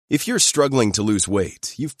If you're struggling to lose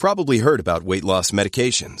weight, you've probably heard about weight loss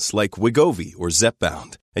medications like Wegovy or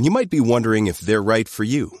Zepbound, and you might be wondering if they're right for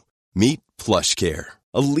you. Meet PlushCare,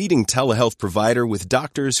 a leading telehealth provider with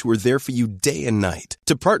doctors who are there for you day and night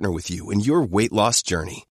to partner with you in your weight loss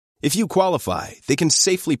journey. If you qualify, they can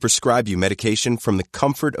safely prescribe you medication from the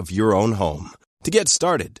comfort of your own home. To get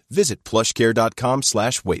started, visit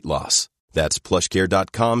plushcare.com/weight-loss. That's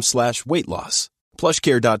plushcare.com/weight-loss.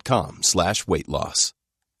 plushcare.com/weight-loss.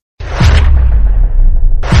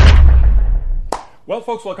 Well,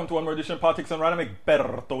 folks, welcome to one more edition of Politics and Random.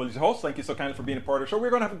 Egberto is your host. Thank you so kindly for being a part of the show.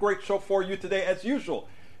 We're going to have a great show for you today, as usual.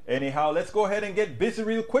 Anyhow, let's go ahead and get busy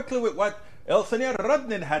real quickly with what El Senor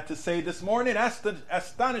Rudnin had to say this morning.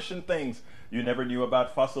 Astonishing things you never knew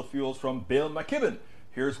about fossil fuels from Bill McKibben.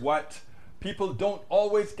 Here's what people don't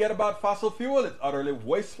always get about fossil fuel. It's utterly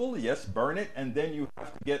wasteful. Yes, burn it, and then you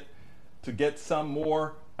have to get some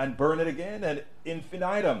more and burn it again, and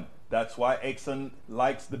infinitum. That's why Exxon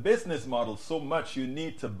likes the business model so much. You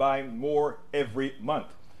need to buy more every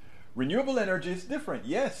month. Renewable energy is different.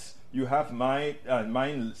 Yes, you have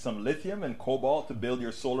mine some lithium and cobalt to build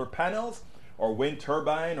your solar panels or wind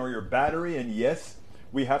turbine or your battery. And yes,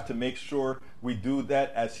 we have to make sure we do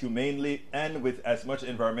that as humanely and with as much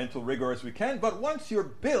environmental rigor as we can. But once you're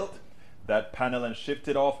built that panel and shift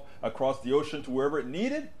it off across the ocean to wherever it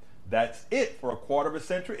needed, that's it. For a quarter of a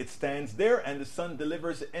century, it stands there, and the sun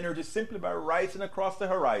delivers the energy simply by rising across the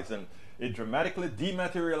horizon. It dramatically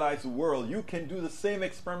dematerialized the world. You can do the same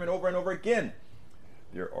experiment over and over again.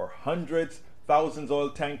 There are hundreds, thousands of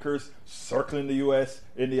oil tankers circling the U.S.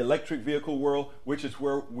 in the electric vehicle world, which is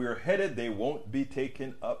where we're headed. They won't be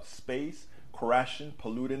taking up space, crashing,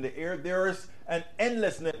 polluting the air. There's an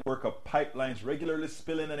endless network of pipelines regularly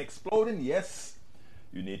spilling and exploding. Yes,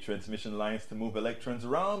 you need transmission lines to move electrons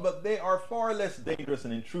around, but they are far less dangerous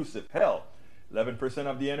and intrusive. Hell, 11%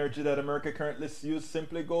 of the energy that America currently uses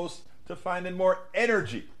simply goes to finding more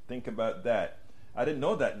energy. Think about that. I didn't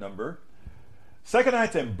know that number. Second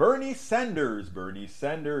item, Bernie Sanders.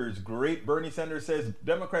 Great Bernie Sanders says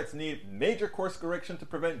Democrats need major course correction to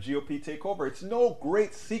prevent GOP takeover. It's no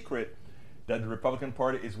great secret that the Republican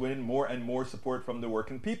Party is winning more and more support from the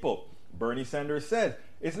working people. Bernie Sanders said,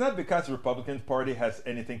 it's not because the Republican Party has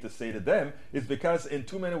anything to say to them. It's because in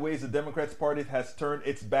too many ways the Democrats Party has turned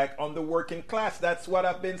its back on the working class. That's what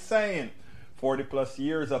I've been saying. 40 plus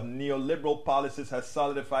years of neoliberal policies has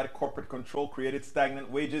solidified corporate control, created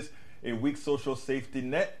stagnant wages, a weak social safety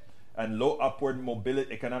net, and low upward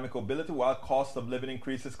economic mobility, while cost of living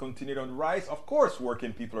increases continued on the rise. Of course,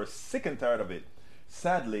 working people are sick and tired of it.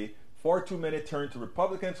 Sadly, far too many turn to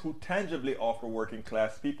Republicans who tangibly offer working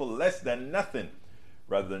class people less than nothing,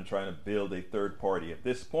 rather than trying to build a third party. At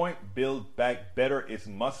this point, Build Back Better is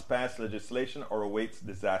must-pass legislation or awaits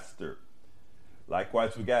disaster.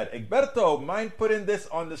 Likewise, we got Egberto. Mind putting this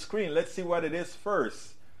on the screen? Let's see what it is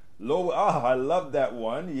first. I love that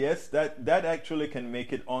one. Yes, that actually can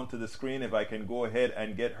make it onto the screen. If I can go ahead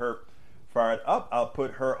and get her fired up, I'll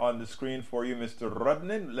put her on the screen for you, Mr.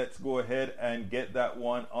 Rudnin. Let's go ahead and get that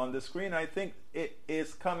one on the screen. I think it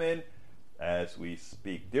is coming as we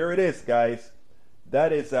speak. There it is, guys.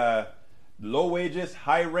 That is low wages,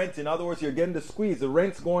 high rent. In other words, you're getting the squeeze. The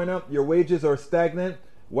rent's going up, your wages are stagnant.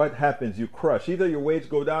 What happens? You crush. Either your wage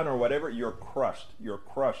go down or whatever, you're crushed. You're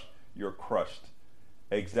crushed.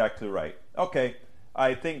 Exactly right. Okay,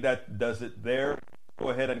 I think that does it there. Go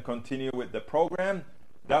ahead and continue with the program.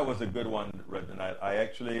 That was a good one, Redden. I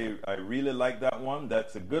really like that one.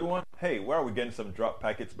 That's a good one. Hey, where are we getting some drop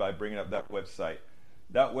packets by bringing up that website?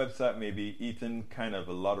 That website may be eating kind of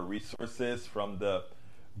a lot of resources from the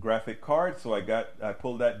graphic card, so I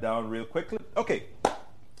pulled that down real quickly. Okay,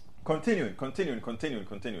 continuing.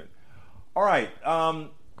 All right,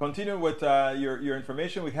 continuing with your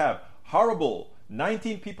information, we have horrible.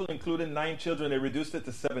 19 people, including 9 children, they reduced it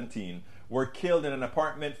to 17, were killed in an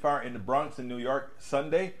apartment fire in the Bronx in New York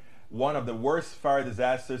Sunday. One of the worst fire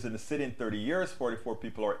disasters in the city in 30 years. 44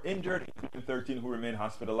 people are injured, including 13 who remain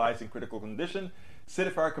hospitalized in critical condition. City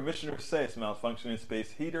Fire Commissioner says malfunctioning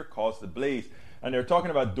space heater caused the blaze. And they're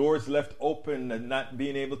talking about doors left open and not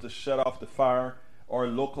being able to shut off the fire or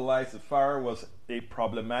localize the fire was a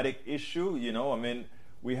problematic issue. You know, I mean,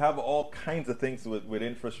 we have all kinds of things with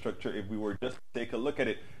infrastructure if we were just to take a look at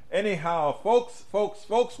it. Anyhow, folks,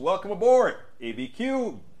 welcome aboard.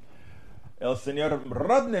 ABQ. El Senor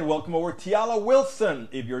Rudnin, welcome aboard. Tiala Wilson,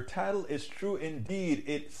 if your title is true indeed,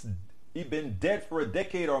 it's been dead for a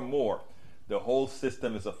decade or more. The whole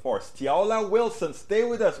system is a farce. Tiala Wilson, stay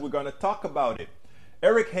with us. We're going to talk about it.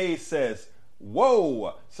 Eric Hayes says,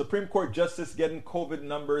 whoa, Supreme Court Justice getting COVID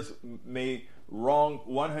numbers may wrong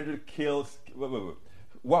 100 kills.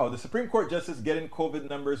 Wow, the Supreme Court justice getting COVID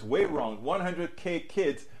numbers way wrong. 100K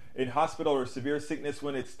kids in hospital or severe sickness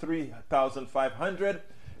when it's 3,500.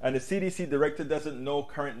 And the CDC director doesn't know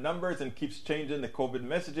current numbers and keeps changing the COVID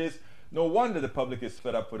messages. No wonder the public is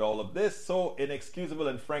fed up with all of this. So inexcusable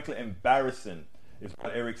and frankly embarrassing is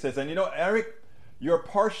what Eric says. And you know, Eric, you're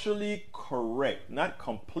partially correct. Not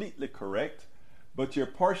completely correct, but you're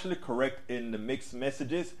partially correct in the mixed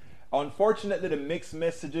messages. Unfortunately, the mixed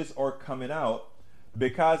messages are coming out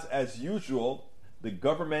because, as usual, the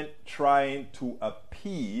government trying to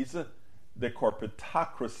appease the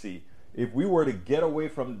corporatocracy. If we were to get away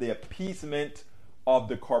from the appeasement of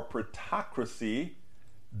the corporatocracy,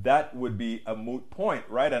 that would be a moot point,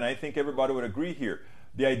 right? And I think everybody would agree here.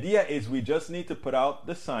 The idea is we just need to put out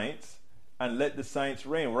the science and let the science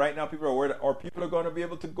reign. Right now, people are worried, are people going to be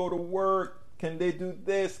able to go to work? Can they do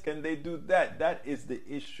this? Can they do that? That is the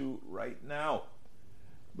issue right now.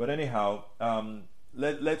 But anyhow,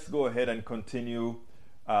 let's go ahead and continue.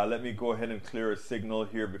 Let me go ahead and clear a signal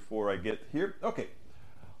here before I get here. Okay.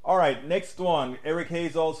 All right, next one. Eric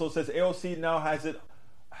Hayes also says AOC now has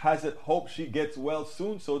it hope she gets well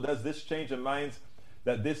soon. So does this change the minds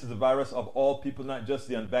that this is a virus of all people, not just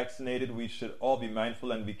the unvaccinated? We should all be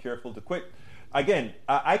mindful and be careful to quit. Again,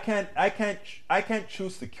 I can't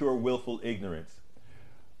choose to cure willful ignorance.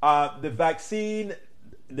 The vaccine,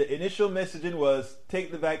 the initial messaging was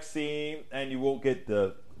take the vaccine and you won't get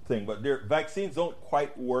the thing. But vaccines don't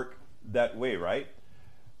quite work that way, right?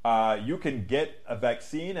 You can get a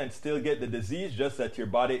vaccine and still get the disease, just that your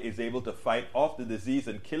body is able to fight off the disease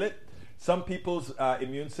and kill it. Some people's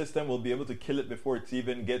immune system will be able to kill it before it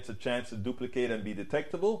even gets a chance to duplicate and be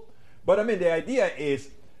detectable. But I mean, the idea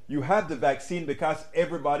is you have the vaccine because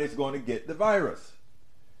everybody's going to get the virus.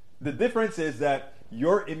 The difference is that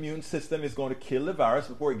your immune system is going to kill the virus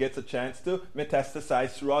before it gets a chance to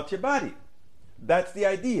metastasize throughout your body. That's the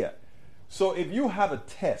idea. So if you have a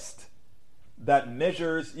test that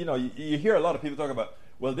measures, you know, you hear a lot of people talk about,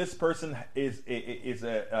 well, this person is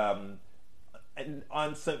a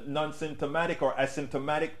non-symptomatic or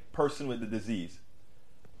asymptomatic person with the disease.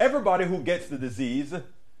 Everybody who gets the disease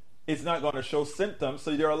is not going to show symptoms.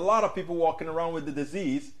 So there are a lot of people walking around with the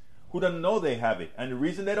disease who don't know they have it. And the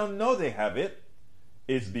reason they don't know they have it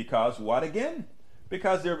is because what again?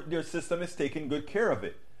 Because their system is taking good care of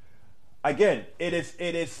it. Again, it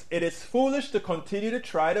is foolish to continue to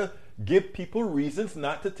try to give people reasons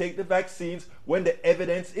not to take the vaccines when the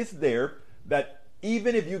evidence is there that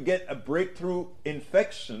even if you get a breakthrough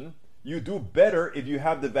infection, you do better if you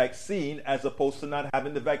have the vaccine as opposed to not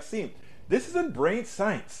having the vaccine. This isn't brain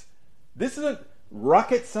science. This isn't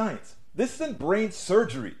rocket science. This isn't brain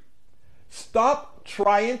surgery. Stop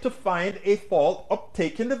trying to find a fault of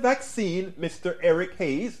taking the vaccine, Mr. Eric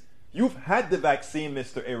Hayes. You've had the vaccine,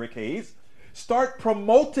 Mr. Eric Hayes. Start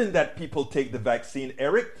promoting that people take the vaccine,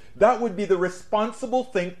 Eric. That would be the responsible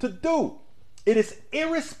thing to do. It is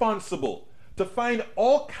irresponsible to find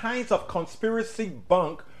all kinds of conspiracy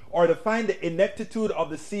bunk or to find the ineptitude of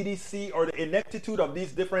the CDC or the ineptitude of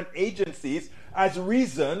these different agencies as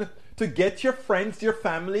reason to get your friends, your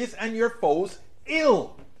families, and your foes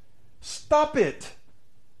ill. Stop it.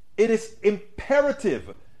 It is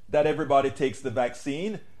imperative that everybody takes the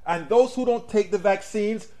vaccine, and those who don't take the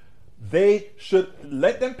vaccines, they should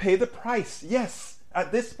let them pay the price. Yes,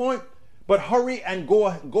 at this point, but hurry and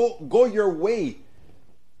go your way,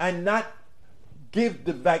 and not give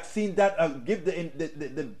the vaccine that give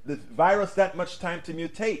the virus that much time to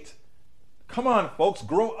mutate. Come on, folks,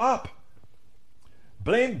 grow up.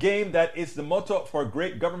 Blame game, that is the motto for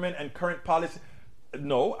great government and current policy.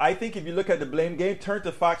 No, I think if you look at the blame game, turn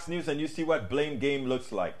to Fox News and you see what blame game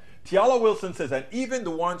looks like. Tiala Wilson says, and even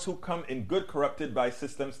the ones who come in good corrupted by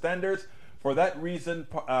system standards, for that reason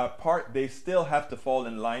part, they still have to fall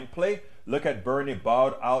in line play. Look at Bernie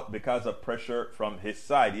bowed out because of pressure from his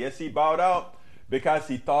side. Yes, he bowed out because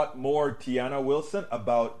he thought more, Tiana Wilson,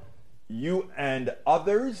 about you and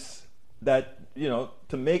others, that, you know,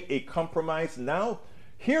 to make a compromise now.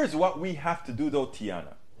 Here's what we have to do though,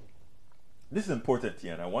 Tiana. This is important,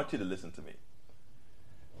 Tiana. I want you to listen to me.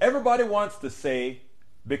 Everybody wants to say,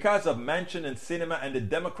 because of Manchin and Sinema and the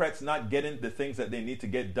Democrats not getting the things that they need to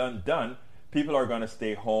get done, people are going to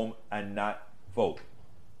stay home and not vote.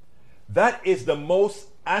 That is the most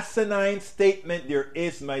asinine statement there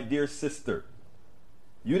is, my dear sister.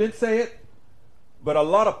 You didn't say it, but a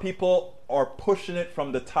lot of people are pushing it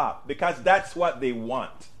from the top because that's what they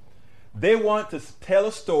want. They want to tell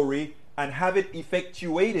a story and have it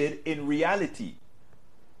effectuated in reality.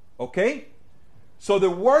 Okay? So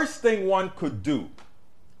the worst thing one could do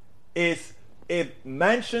is if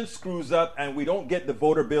Manchin screws up and we don't get the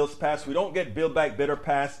voter bills passed, we don't get Build Back Better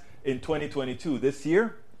passed in 2022 this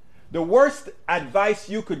year, the worst advice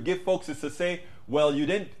you could give folks is to say, well, you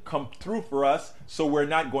didn't come through for us, so we're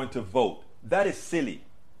not going to vote. That is silly.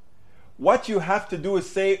 What you have to do is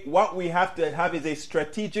say what we have to have is a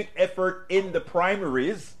strategic effort in the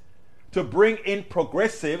primaries to bring in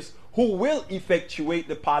progressives who will effectuate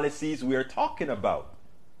the policies we are talking about.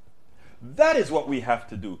 That is what we have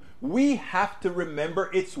to do. We have to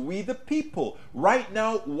remember it's we the people. Right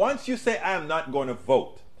now, once you say, I am not going to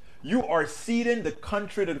vote, you are ceding the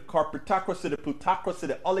country to the corporatocracy, the plutocracy,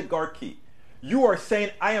 the oligarchy. You are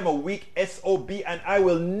saying, I am a weak SOB and I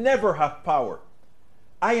will never have power.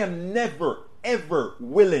 I am never, ever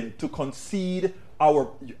willing to concede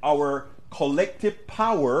our collective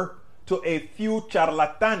power to a few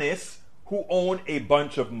charlatanes who own a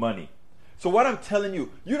bunch of money. So what I'm telling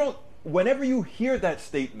you, whenever you hear that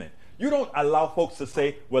statement, you don't allow folks to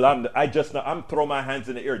say, well, I'm throwing my hands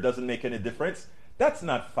in the air. It doesn't make any difference. That's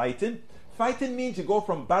not fighting. Fighting means you go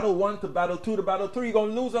from battle 1 to battle 2 to battle 3. You're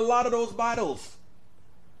going to lose a lot of those battles.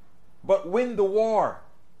 But win the war.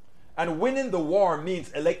 And winning the war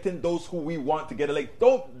means electing those who we want to get elected.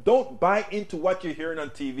 Don't buy into what you're hearing on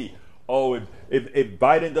TV. Oh, if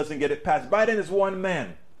Biden doesn't get it passed, Biden is one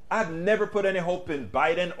man. I've never put any hope in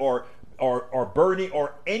Biden or Bernie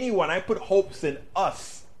or anyone. I put hopes in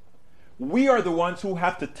us. We are the ones who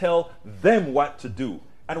have to tell them what to do.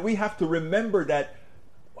 And we have to remember that,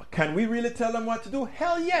 can we really tell them what to do?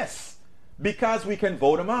 Hell yes. Because we can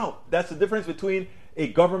vote them out. That's the difference between a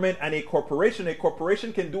government and a corporation. A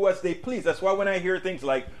corporation can do as they please. That's why when I hear things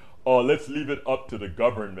like, oh, let's leave it up to the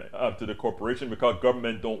government, up to the corporation because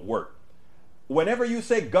government don't work. Whenever you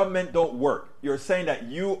say government don't work, you're saying that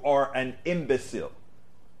you are an imbecile.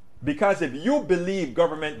 Because if you believe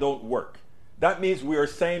government don't work, that means we are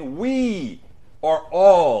saying we are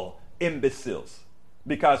all imbeciles.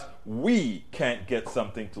 Because we can't get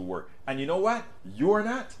something to work. And you know what? You are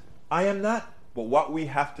not. I am not. But what we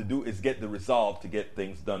have to do is get the resolve to get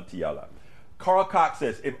things done, Tiala. Carl Cox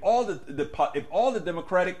says, if all the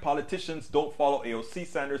Democratic politicians don't follow AOC,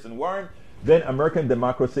 Sanders, and Warren, then American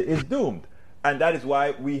democracy is doomed. And that is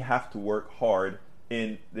why we have to work hard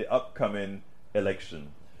in the upcoming election.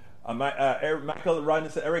 Michael Rodney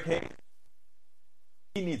said, Eric Hayes,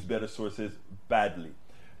 he needs better sources badly.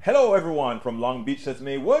 Hello, everyone from Long Beach, says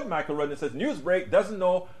Maywood. Michael Rudden says, Newsbreak doesn't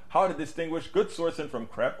know how to distinguish good sourcing from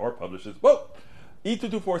crap or publishers. Whoa!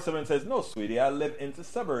 E2247 says, no, sweetie, I live in the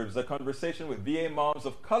suburbs. A conversation with VA moms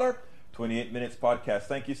of color. 28 minutes podcast.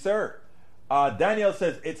 Thank you, sir. Daniel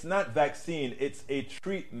says, it's not vaccine, it's a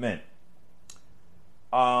treatment.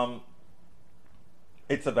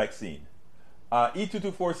 It's a vaccine.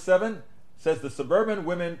 E2247 says, the suburban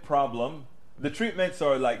women problem, the treatments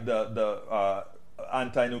are like the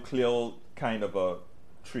anti-nuclear kind of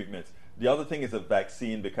treatments. The other thing is a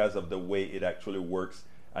vaccine because of the way it actually works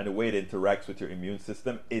and the way it interacts with your immune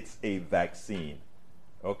system. It's a vaccine.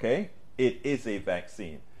 Okay? It is a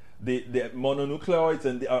vaccine. The mononucleoids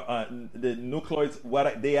and the nucleoids,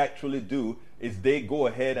 what they actually do is they go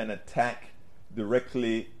ahead and attack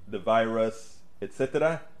directly the virus,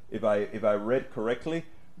 etc. If I read correctly,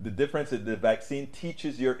 the difference is the vaccine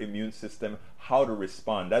teaches your immune system how to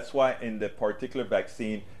respond. That's why in the particular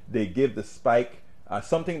vaccine, they give the spike,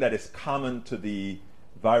 something that is common to the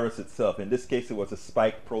virus itself. In this case, it was a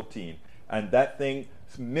spike protein. And that thing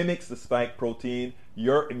mimics the spike protein.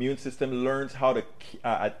 Your immune system learns how to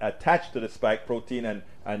attach to the spike protein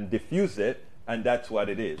and diffuse it. And that's what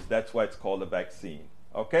it is. That's why it's called a vaccine.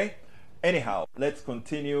 Okay? Anyhow, let's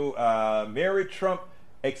continue. Mary Trump,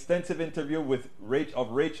 extensive interview with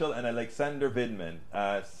Rachel and Alexander Vidman.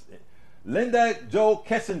 Linda Joe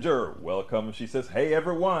Kessinger, welcome. She says, hey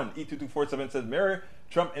everyone. E2247 says, Mary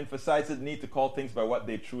Trump emphasizes the need to call things by what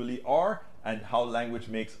they truly are and how language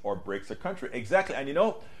makes or breaks a country. Exactly. And you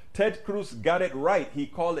know, Ted Cruz got it right. He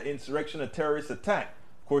called the insurrection a terrorist attack.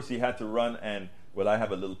 Of course, he had to run and, well, I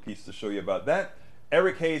have a little piece to show you about that.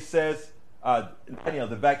 Eric Hayes says, Daniel,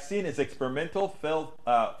 the vaccine is experimental. Feel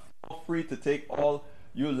free to take all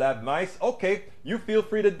you lab mice. Okay, you feel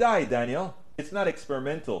free to die, Daniel. It's not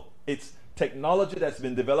experimental. It's technology that's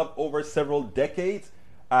been developed over several decades.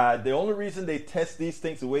 The only reason they test these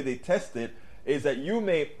things the way they test it is that you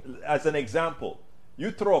may, as an example,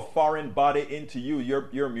 you throw a foreign body into your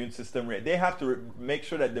immune system. They have to make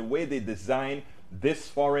sure that the way they design this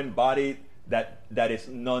foreign body that is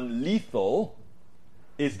non-lethal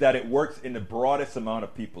is that it works in the broadest amount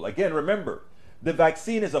of people. Again, remember, the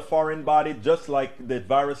vaccine is a foreign body just like the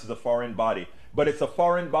virus is a foreign body. But it's a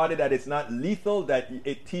foreign body that is not lethal, that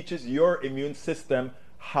it teaches your immune system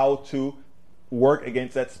how to work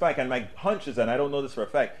against that spike. And my hunch is, and I don't know this for a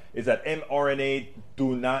fact, is that mRNA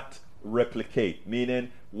do not replicate,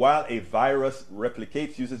 meaning while a virus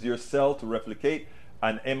replicates, uses your cell to replicate,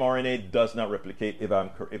 an mRNA does not replicate. If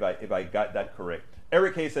I got that correct.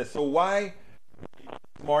 Eric Hayes says, so why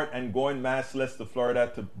smart and going maskless to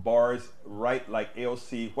Florida to bars right like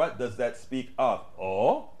AOC? What does that speak of?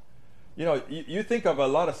 Oh, you know, you think of a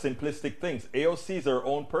lot of simplistic things. AOC is her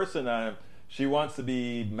own person. She wants to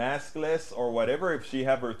be maskless or whatever. If she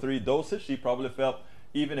have her 3 doses, she probably felt,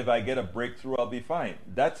 even if I get a breakthrough, I'll be fine.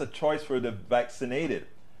 That's a choice for the vaccinated.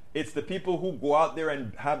 It's the people who go out there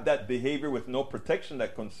and have that behavior with no protection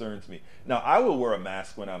that concerns me. Now, I will wear a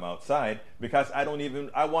mask when I'm outside because I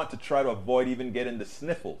want to try to avoid even getting the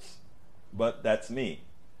sniffles. But that's me.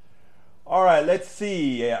 All right, let's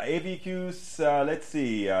see. AVQs, let's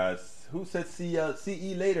see. Who said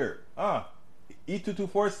CE later?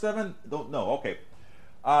 E2247? Don't know. Okay.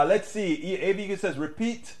 Let's see. AVQ says,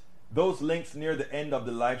 repeat those links near the end of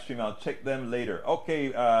the live stream. I'll check them later.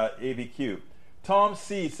 Okay, AVQ. Tom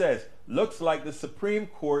C says, looks like the Supreme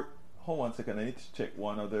Court. Hold on a second. I need to check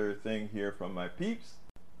one other thing here from my peeps.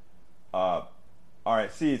 All right,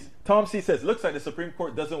 Tom C says, looks like the Supreme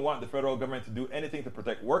Court doesn't want the federal government to do anything to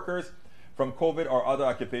protect workers from COVID or other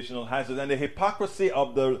occupational hazards. And the hypocrisy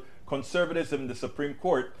of the conservatives in the Supreme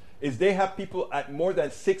Court is they have people at more than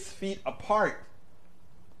 6 feet apart.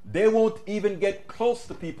 They won't even get close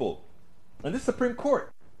to people. And this Supreme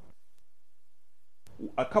Court,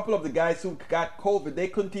 a couple of the guys who got COVID, they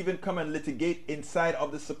couldn't even come and litigate inside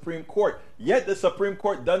of the Supreme Court. Yet the Supreme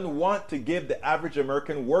Court doesn't want to give the average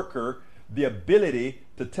American worker the ability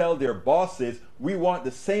to tell their bosses, we want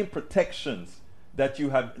the same protections that you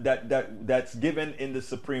have that's given in the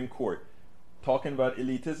Supreme Court. Talking about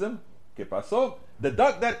elitism, ¿qué pasó? The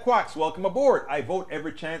duck that quacks, welcome aboard. I vote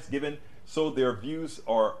every chance given, so their views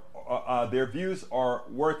are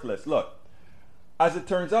worthless. Look, as it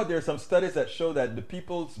turns out, there are some studies that show that the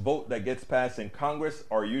people's vote that gets passed in Congress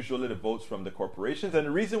are usually the votes from the corporations. And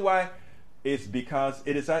the reason why is because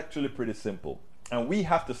it is actually pretty simple. And we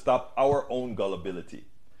have to stop our own gullibility.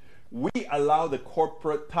 We allow the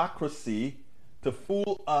corporatocracy to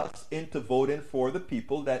fool us into voting for the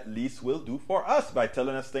people that least will do for us by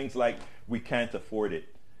telling us things like we can't afford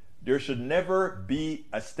it. There should never be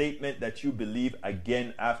a statement that you believe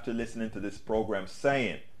again after listening to this program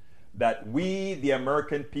saying that we, the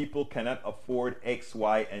American people, cannot afford X,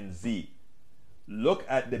 Y, and Z. Look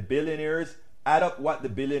at the billionaires, add up what the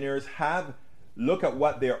billionaires have, look at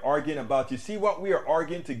what they're arguing about. You see, what we are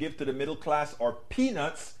arguing to give to the middle class are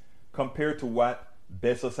peanuts compared to what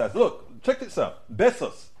Bezos has. Look, check this out.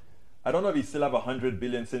 Bezos, I don't know if he still have 100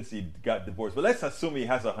 billion since he got divorced, but let's assume he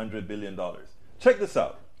has $100 billion. Check this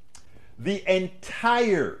out. I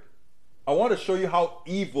want to show you how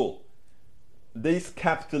evil these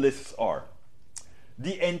capitalists are.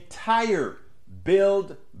 The entire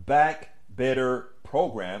Build Back Better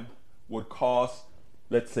program would cost,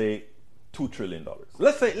 let's say, $2 trillion.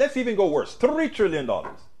 Let's even go worse, $3 trillion.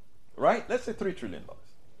 Right? Let's say $3 trillion.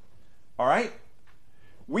 All right?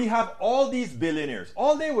 We have all these billionaires.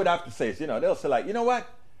 All they would have to say is, they'll say like, you know what?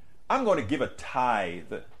 I'm going to give a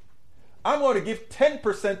tithe. I'm going to give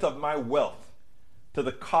 10% of my wealth to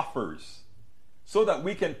the coffers so that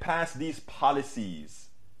we can pass these policies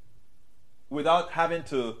without having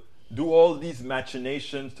to do all these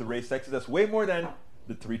machinations to raise taxes. That's way more than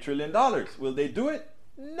the $3 trillion. Will they do it?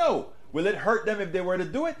 No. Will it hurt them if they were to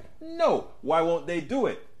do it? No. Why won't they do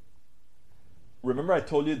it? Remember I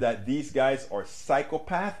told you that these guys are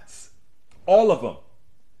psychopaths? All of them.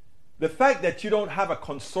 The fact that you don't have a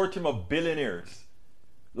consortium of billionaires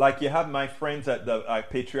like you have my friends at the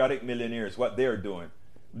Patriotic Millionaires, what they're doing.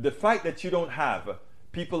 The fact that you don't have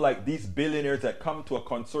people like these billionaires that come to a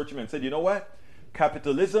consortium and said, you know what?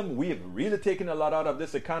 Capitalism, we have really taken a lot out of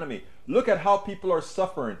this economy. Look at how people are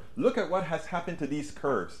suffering. Look at what has happened to these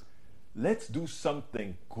curves. Let's do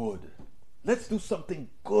something good. Let's do something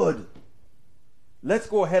good. Let's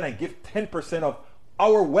go ahead and give 10% of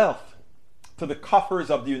our wealth to the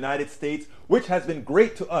coffers of the United States, which has been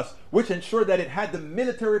great to us, which ensured that it had the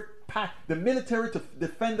military to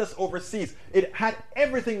defend us overseas. It had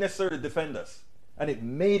everything necessary to defend us. And it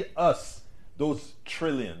made us those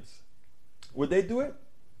trillions. Would they do it?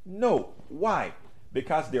 No. Why?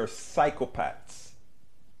 Because they're psychopaths.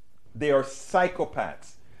 They are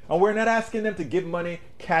psychopaths. And we're not asking them to give money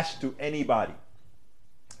cash to anybody.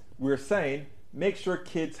 We're saying, make sure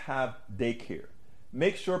kids have daycare.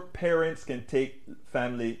 Make sure parents can take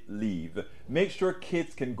family leave. Make sure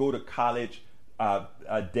kids can go to college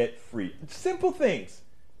debt-free. Simple things.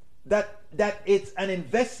 that it's an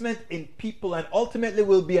investment in people and ultimately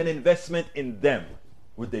will be an investment in them.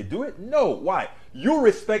 Would they do it? No. Why? You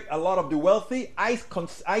respect a lot of the wealthy. I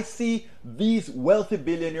see these wealthy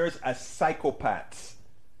billionaires as psychopaths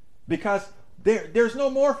because there's no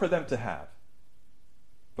more for them to have.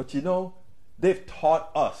 But you know, they've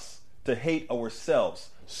taught us to hate ourselves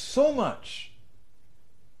so much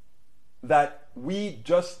that we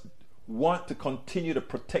just want to continue to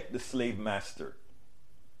protect the slave master.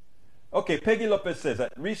 Okay, Peggy Lopez says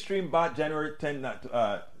that Restream bought January 10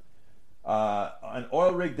 an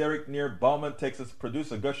oil rig derrick near Bowman, Texas,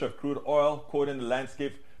 produced a gush of crude oil, quoting the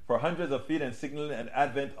landscape for hundreds of feet and signaling an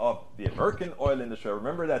advent of the American oil industry.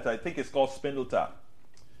 Remember that, I think it's called Spindletop.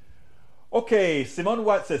 Okay, Simone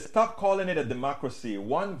Watt says, stop calling it a democracy.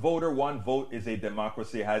 One voter, one vote is a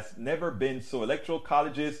democracy. Has never been so. Electoral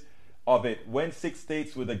colleges of it, when 6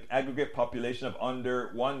 states with an aggregate population of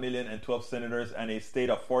under 1 million and 12 senators and a state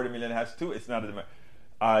of 40 million has 2, it's not a democracy.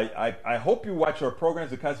 I hope you watch our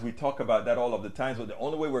programs because we talk about that all of the times, but the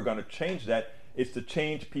only way we're going to change that is to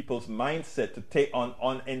change people's mindset, to take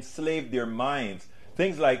on enslave their minds.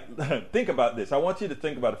 Things like, think about this. I want you to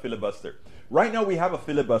think about a filibuster. Right now we have a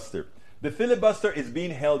filibuster. The filibuster is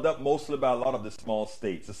being held up mostly by a lot of the small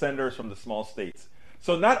states, the senators from the small states.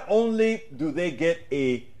 So not only do they get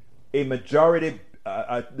a majority,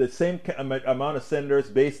 the same amount of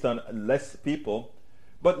senators based on less people,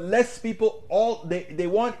 but less people, they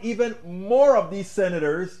want even more of these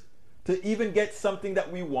senators to even get something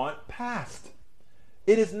that we want passed.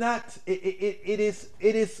 It is not, it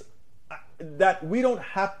is that we don't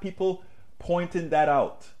have people pointing that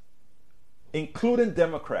out, including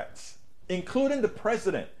Democrats, including the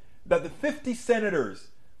president, that the 50 senators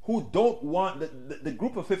who don't want, the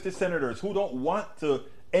group of 50 senators who don't want to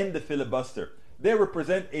end the filibuster, they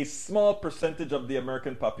represent a small percentage of the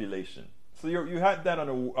American population. So you had that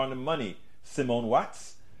on the money, Simone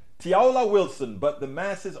Watts. Tiaola Wilson, but the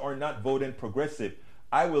masses are not voting progressive.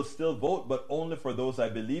 I will still vote, but only for those I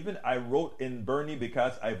believe in. I wrote in Bernie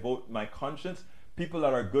because I vote my conscience. People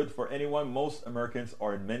that are good for anyone. Most Americans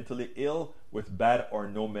are mentally ill with bad or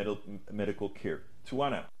no medical care.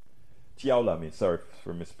 Tiaola, sorry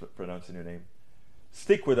for mispronouncing your name.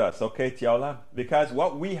 Stick with us, okay, Tiaola? Because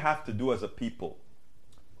what we have to do as a people,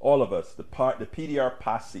 all of us, the PDR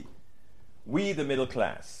posse, we the middle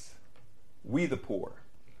class, we the poor,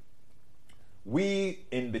 we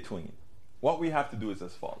in between, what we have to do is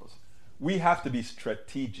as follows. We have to be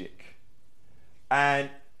strategic. And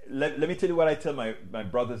let me tell you what I tell my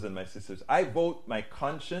brothers and my sisters. I vote my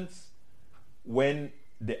conscience when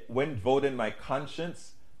voting my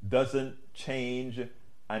conscience doesn't change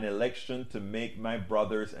an election to make my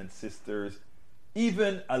brothers and sisters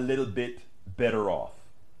even a little bit better off.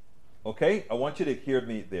 Okay? I want you to hear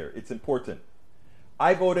me there. It's important.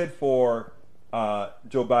 I voted for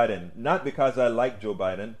Joe Biden, not because I like Joe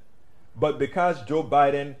Biden, but because Joe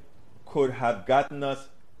Biden could have gotten us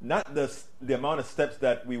not the amount of steps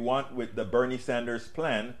that we want with the Bernie Sanders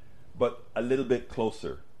plan, but a little bit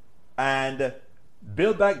closer. And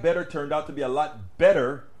Build Back Better turned out to be a lot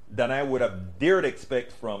better than I would have dared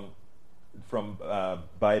expect from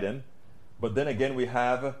Biden. But then again, we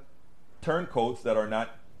have turncoats that are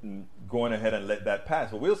not going ahead and let that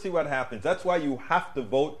pass. But we'll see what happens. That's why you have to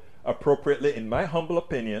vote appropriately, in my humble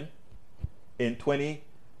opinion, in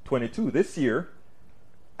 2022, this year.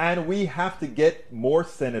 And we have to get more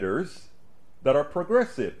senators that are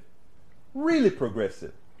progressive, really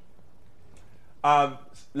progressive.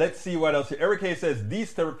 Let's see what else here. Eric Hayes says,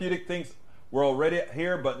 these therapeutic things were already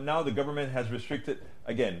here, but now the government has restricted.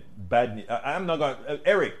 Again, bad news. I'm not going to,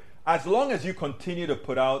 Eric, as long as you continue to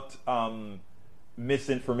put out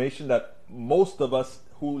misinformation that most of us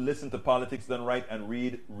who listen to Politics Done Right and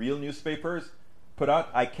read real newspapers put out,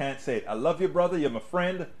 I can't say it. I love you, brother. You're my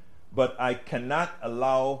friend. But I cannot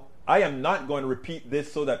allow, I am not going to repeat this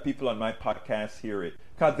so that people on my podcast hear it.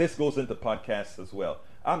 Because this goes into podcasts as well.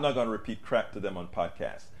 I'm not going to repeat crap to them on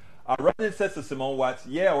podcasts. Rodney says to Simone Watts,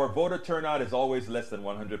 yeah, our voter turnout is always less than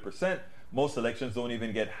 100%. Most elections don't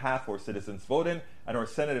even get half our citizens voting. And our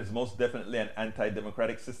Senate is most definitely an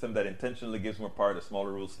anti-democratic system that intentionally gives more power to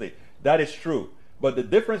smaller rural states. That is true. But the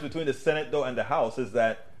difference between the Senate, though, and the House is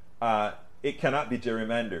that it cannot be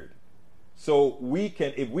gerrymandered. So we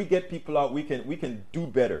can, if we get people out, we can do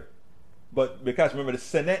better. But because remember, the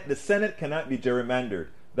Senate cannot be gerrymandered.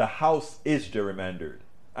 The House is gerrymandered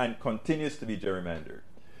and continues to be gerrymandered.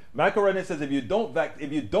 Michael Redden says, if you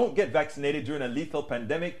don't get vaccinated during a lethal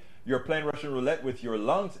pandemic, you're playing Russian roulette with your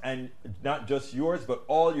lungs, and not just yours, but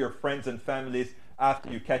all your friends and families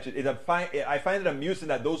after you catch it. I find it amusing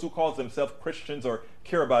that those who call themselves Christians or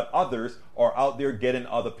care about others are out there getting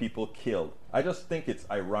other people killed. I just think it's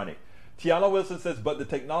ironic. Tiana Wilson says, but the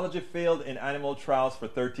technology failed in animal trials for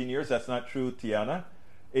 13 years. That's not true, Tiana.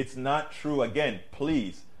 It's not true. Again,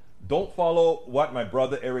 please, don't follow what my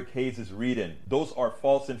brother Eric Hayes is reading. Those are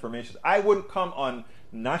false information. I wouldn't come on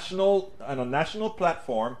a national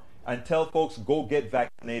platform and tell folks go get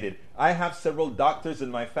vaccinated. I have several doctors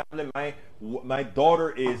in my family. My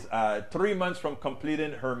daughter is 3 months from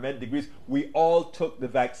completing her med degrees. We all took the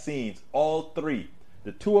vaccines, all three.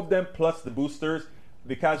 The two of them plus the boosters,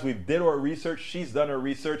 because we did our research. She's done her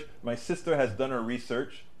research. My sister has done her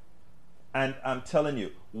research. And I'm telling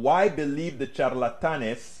you, why believe the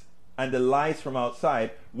charlatanes and the lies from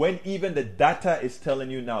outside when even the data is telling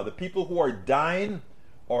you now the people who are dying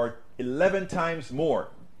are 11 times more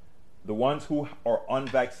the ones who are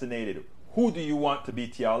unvaccinated? Who do you want to be,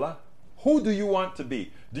 Tiala? Who do you want to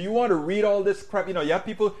be? Do you want to read all this crap? You have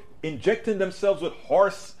people injecting themselves with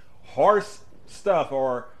horse stuff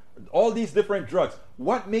or all these different drugs.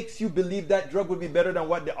 What makes you believe that drug would be better than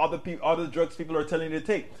what the other drugs people are telling you to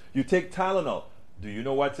take? You take Tylenol. Do you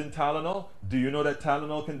know what's in Tylenol? Do you know that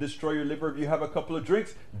Tylenol can destroy your liver if you have a couple of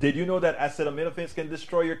drinks? Did you know that acetaminophen can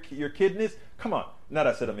destroy your kidneys? Come on, not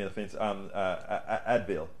acetaminophen,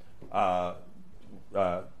 Advil.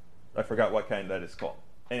 I forgot what kind that is called.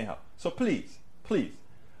 Anyhow, so please.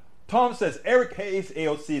 Tom says, Eric Hayes,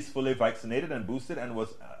 AOC, is fully vaccinated and boosted and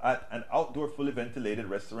was at an outdoor fully ventilated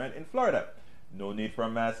restaurant in Florida. No need for a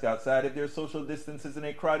mask outside if there's social distances in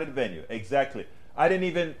a crowded venue. Exactly. I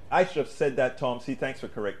should have said that, Tom. See, thanks for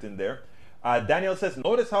correcting there. Daniel says,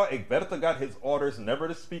 notice how Egberto got his orders never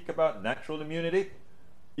to speak about natural immunity.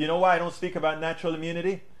 You know why I don't speak about natural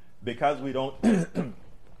immunity? Because we don't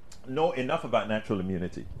know enough about natural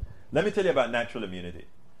immunity. Let me tell you about natural immunity.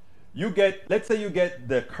 Let's say you get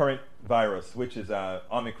the current virus, which is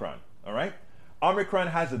Omicron, all right? Omicron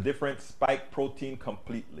has a different spike protein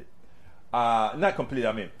completely. Not completely,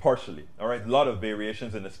 I mean partially, all right? A lot of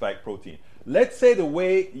variations in the spike protein. Let's say the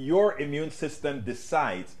way your immune system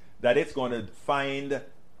decides that it's going to find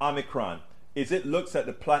Omicron is it looks at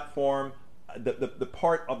the platform, the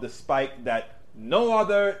part of the spike that no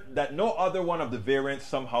other one of the variants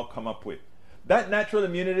somehow come up with. That natural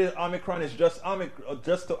immunity to Omicron is just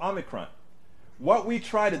to Omicron. What we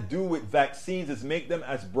try to do with vaccines is make them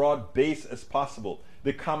as broad-based as possible.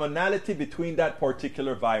 The commonality between that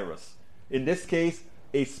particular virus. In this case,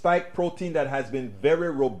 a spike protein that has been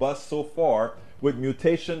very robust so far with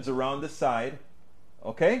mutations around the side.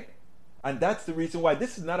 Okay? And that's the reason why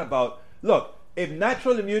this is not about, look, if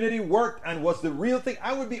natural immunity worked and was the real thing,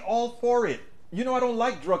 I would be all for it. You know, I don't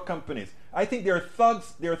like drug companies. I think they're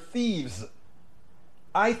thugs, they're thieves.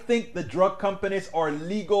 I think the drug companies are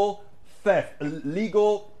legal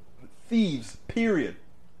thieves, period.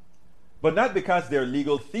 But not because they're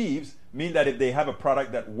legal thieves, mean that if they have a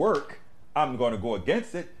product that works, I'm going to go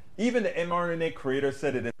against it. Even the mRNA creator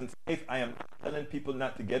said it isn't safe. I am not telling people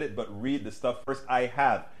not to get it, but read the stuff first. I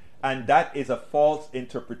have. And that is a false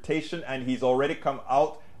interpretation, and he's already come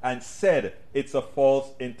out and said it's a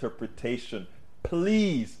false interpretation.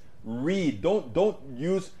 Please read. Don't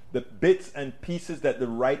use the bits and pieces that the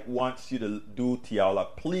right wants you to do,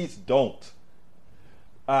 Tiala. Please don't.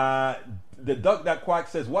 The duck that quack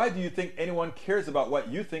says, why do you think anyone cares about what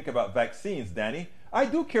you think about vaccines, Danny? I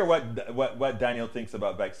do care what Daniel thinks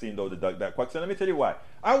about vaccine, though, the duck that quack. So let me tell you why.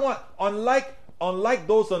 I want, unlike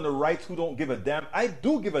those on the right who don't give a damn, I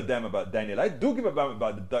do give a damn about Daniel. I do give a damn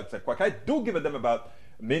about the ducks that quack. I do give a damn about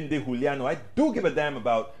Mindy Juliano. I do give a damn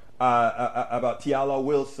about Tiala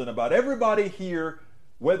Wilson, about everybody here,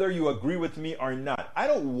 whether you agree with me or not. I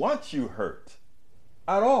don't want you hurt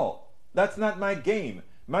at all. That's not my game.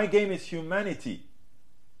 My game is humanity.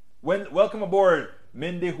 Welcome aboard,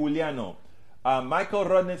 Mindy Juliano. Michael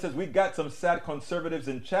Rodney says, we got some sad conservatives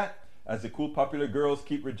in chat as the cool popular girls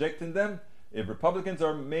keep rejecting them. If Republicans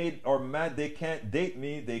are mad they can't date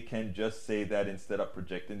me, they can just say that instead of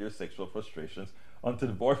projecting their sexual frustrations onto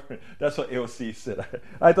the boyfriend. That's what AOC said.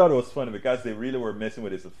 I thought it was funny because they really were messing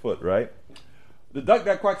with his foot, right? The duck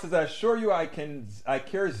that quack says, I assure you I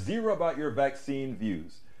care zero about your vaccine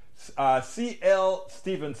views. CL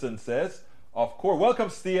Stevenson says, of course,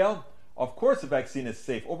 welcome CL. Of course the vaccine is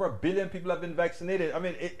safe. Over 1 billion people have been vaccinated. I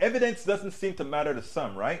mean, evidence doesn't seem to matter to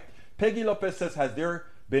some, right? Peggy Lopez says, has there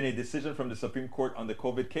been a decision from the Supreme Court on the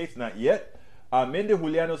COVID case? Not yet. Mindy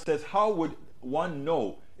Juliano says, how would one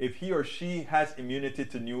know if he or she has immunity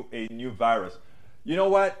to a new virus? You know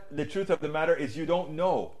what? The truth of the matter is you don't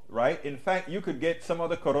know, right? In fact, you could get some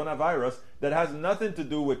other coronavirus that has nothing to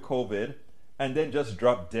do with COVID and then just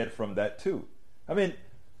drop dead from that too. I mean,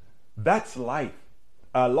 that's life.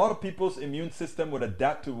 A lot of people's immune system would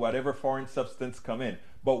adapt to whatever foreign substance come in.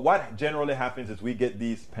 But what generally happens is we get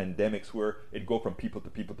these pandemics where it go from people to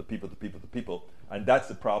people to people to people to people, and that's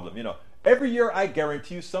the problem. You know, every year I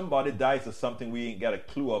guarantee you somebody dies of something we ain't got a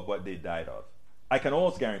clue of what they died of. I can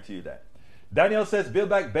almost guarantee you that. Daniel says, Build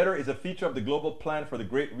Back Better is a feature of the global plan for the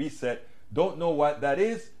Great Reset. Don't know what that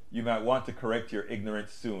is? You might want to correct your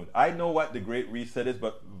ignorance soon. I know what the Great Reset is,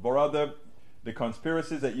 but brother, the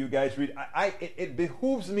conspiracies that you guys read, it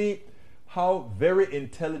behooves me how very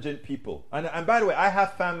intelligent people, and by the way, I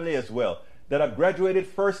have family as well, that have graduated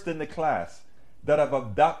first in the class, that have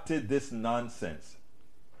adopted this nonsense.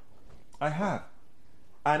 I have.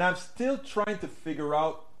 And I'm still trying to figure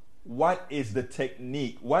out what is the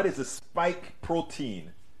technique, what is the spike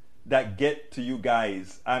protein that get to you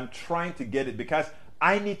guys. I'm trying to get it because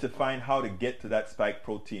I need to find how to get to that spike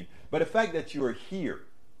protein. But the fact that you are here,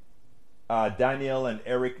 Daniel and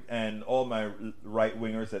Eric and all my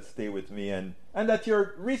right-wingers that stay with me, and that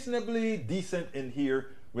you're reasonably decent in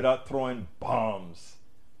here without throwing bombs,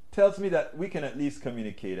 tells me that we can at least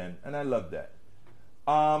communicate, and I love that.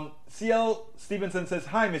 CL Stevenson says,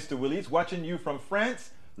 Hi, Mr. Willies, watching you from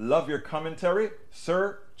France. Love your commentary.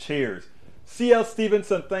 Sir, cheers. CL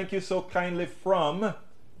Stevenson, thank you so kindly from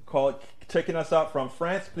checking us out from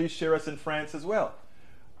France. Please share us in France as well.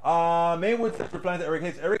 Maywood says, replying to Eric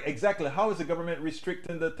Hayes, Eric, exactly how is the government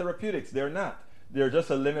restricting the therapeutics? They're not. They're just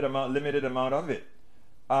a limited amount of it.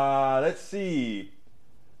 Let's see.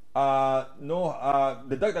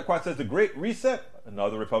 The Dr. Quack says the Great Reset,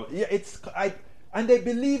 another republic. Yeah, and they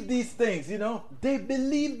believe these things, you know. They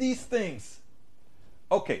believe these things.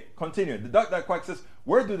 Okay, continue. The Dr. Quack says,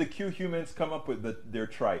 where do the Q humans come up with their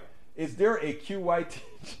tribe? Is there a QYT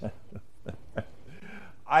channel?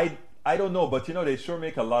 I don't know, but you know, they sure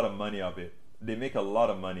make a lot of money of it. They make a lot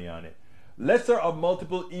of money on it. Lesser of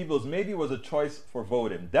multiple evils maybe was a choice for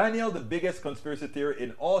voting. Daniel, the biggest conspiracy theory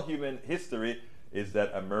in all human history is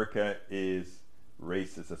that America is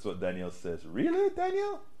racist. That's what Daniel says. Really,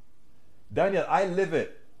 Daniel? Daniel, I live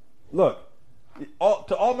it. Look,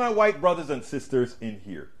 to all my white brothers and sisters in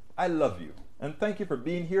here, I love you. And thank you for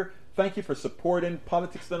being here. Thank you for supporting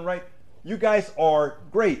Politics Done Right. You guys are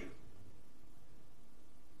great.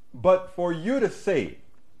 But for you to say,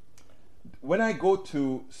 when I go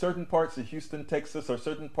to certain parts of Houston, Texas, or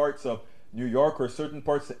certain parts of New York, or certain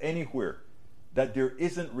parts of anywhere, that there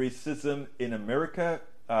isn't racism in America,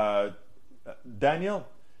 Daniel,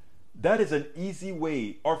 that is an easy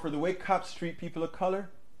way, or for the way cops treat people of color,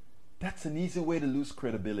 that's an easy way to lose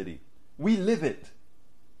credibility. We live it.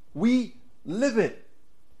 We live it.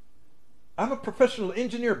 I'm a professional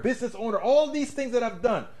engineer, business owner, all these things that I've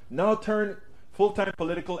done, now turn full-time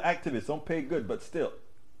political activist. Don't pay good, but still.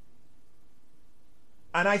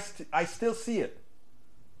 And I still see it.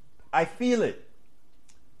 I feel it.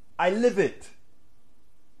 I live it.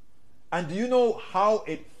 And do you know how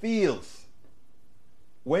it feels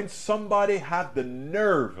when somebody have the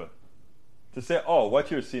nerve to say, oh, what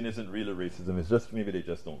you're seeing isn't really racism, it's just maybe they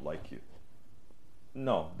just don't like you?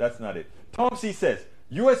 No, that's not it. Tom C. says,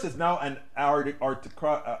 U.S. is now an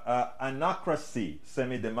anocracy,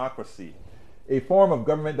 semi-democracy, a form of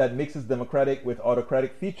government that mixes democratic with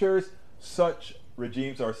autocratic features. Such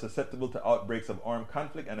regimes are susceptible to outbreaks of armed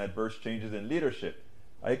conflict and adverse changes in leadership.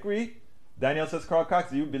 I agree. Daniel says, Carl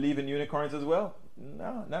Cox, do you believe in unicorns as well?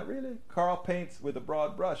 No, not really. Carl paints with a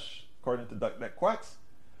broad brush, according to Duck Quacks.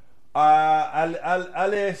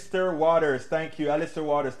 Alistair Waters, thank you. Alistair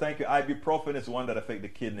Waters, thank you. Ibuprofen is one that affects the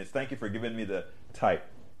kidneys. Thank you for giving me the type.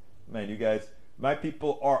 Man, you guys, my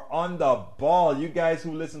people are on the ball. You guys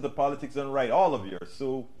who listen to Politics Done Right, all of you are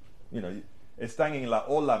so, you know, están en la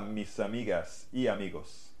ola, mis amigas y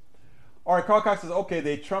amigos. All right, Carl Cox says, okay,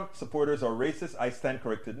 the Trump supporters are racist. I stand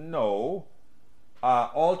corrected. No,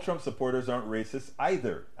 all Trump supporters aren't racist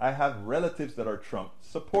either. I have relatives that are Trump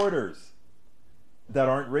supporters that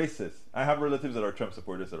aren't racist. I have relatives that are Trump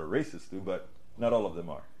supporters that are racist too, but not all of them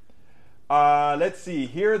are. Let's see.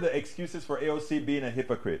 Here are the excuses for AOC being a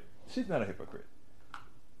hypocrite. She's not a hypocrite.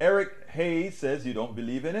 Eric Hayes says you don't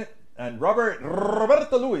believe in it. And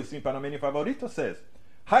Roberto Luis, mi panameño favorito, says,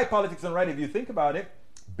 hi, Politics Done Right. If you think about it,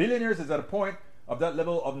 billionaires is at a point of that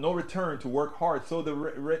level of no return to work hard. So the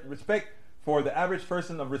respect for the average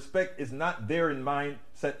person of respect is not there in mind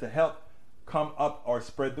set to help come up or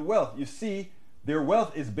spread the wealth. You see, their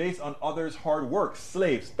wealth is based on others' hard work.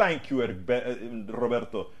 Slaves. Thank you,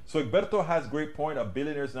 Roberto. So Egberto has great point of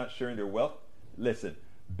billionaires not sharing their wealth. Listen,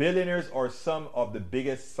 billionaires are some of the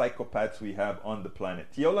biggest psychopaths we have on the planet.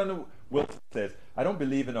 Tiola Will says, I don't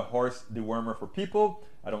believe in a horse dewormer for people.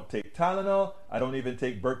 I don't take Tylenol. I don't even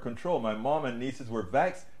take birth control. My mom and nieces were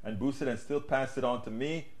vaxxed and boosted and still passed it on to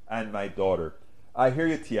me and my daughter. I hear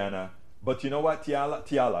you, Tiana. But you know what,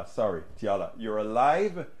 Tiala, you're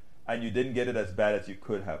alive and you didn't get it as bad as you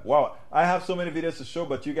could have. Wow, I have so many videos to show,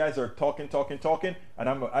 but you guys are talking, and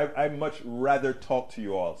I much rather talk to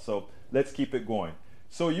you all. So let's keep it going.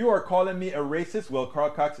 So you are calling me a racist? Well,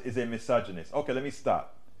 Carl Cox is a misogynist. Okay, let me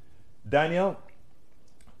stop. Daniel,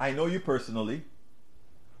 I know you personally.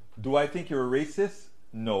 Do I think you're a racist?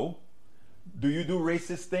 No. Do you do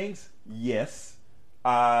racist things? Yes.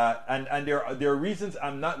 And there are reasons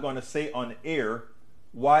I'm not going to say on air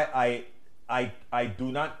why I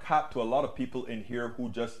do not cop to a lot of people in here who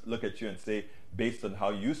just look at you and say, based on how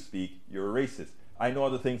you speak, you're a racist. I know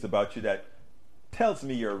other things about you that tells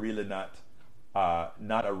me you're really not a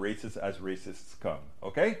racist as racists come.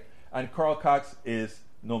 Okay? And Carl Cox is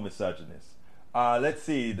no misogynist. Let's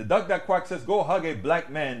see. The Duck That Quack says, go hug a black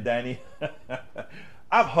man, Danny.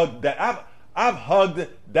 I've hugged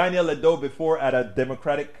Daniel Ledo before at a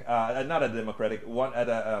Democratic, not a Democratic, one at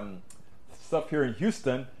a stuff here in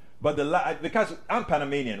Houston. But because I'm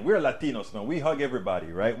Panamanian, we're Latinos, man. We hug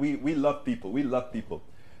everybody, right? We love people. We love people.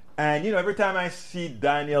 And, you know, every time I see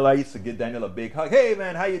Daniel, I used to give Daniel a big hug. Hey,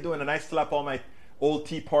 man, how you doing? And I slap all my old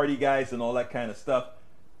Tea Party guys and all that kind of stuff.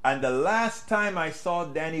 And the last time I saw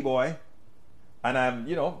Danny Boy, and I'm,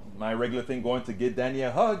 you know, my regular thing going to give Danny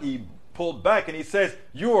a hug, he pulled back and he says,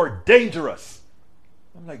 "You're dangerous."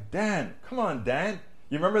 I'm like, Dan, come on, Dan.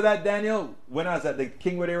 You remember that, Daniel, when I was at the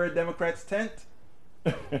Kingwood Area Democrats tent?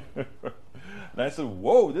 And I said,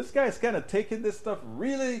 whoa, this guy's kind of taking this stuff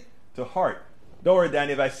really to heart. Don't worry,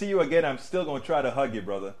 Danny, if I see you again, I'm still going to try to hug you,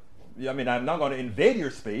 brother. I mean, I'm not going to invade your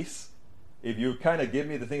space. If you kind of give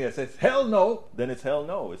me the thing that says, hell no, then it's hell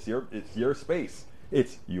no. It's your space.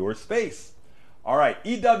 It's your space. All right,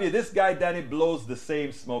 EW, this guy, Danny, blows the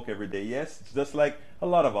same smoke every day. Yes, it's just like a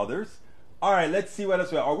lot of others. All right, let's see what else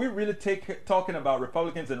we have. Are we really talking about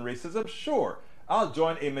Republicans and racism? Sure. I'll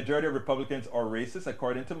join a majority of Republicans are racist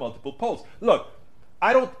according to multiple polls. Look,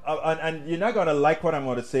 I don't, and you're not going to like what I'm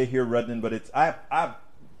going to say here, Rudnan, but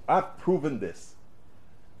I've proven this.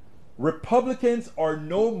 Republicans are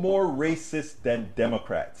no more racist than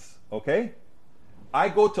Democrats, okay? I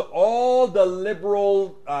go to all the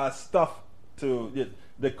liberal stuff, to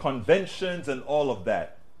the conventions and all of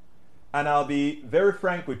that. And I'll be very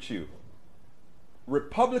frank with you.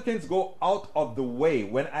 Republicans go out of the way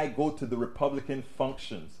when I go to the Republican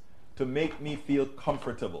functions to make me feel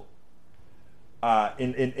comfortable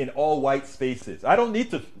in all white spaces. I don't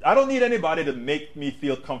need anybody to make me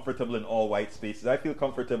feel comfortable in all white spaces. I feel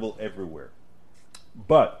comfortable everywhere.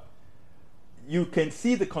 But you can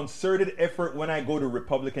see the concerted effort when I go to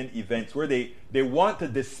Republican events where they want to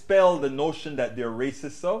dispel the notion that they're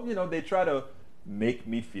racist. So, you know, they try to make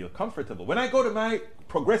me feel comfortable. When I go to my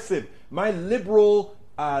progressive, my liberal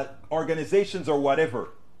organizations or whatever,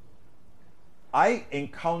 I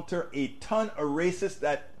encounter a ton of racists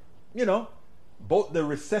that, you know, both the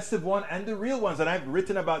recessive one and the real ones. And I've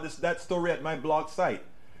written about that story at my blog site.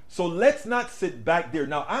 So let's not sit back there.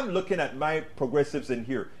 Now, I'm looking at my progressives in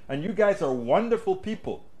here, and you guys are wonderful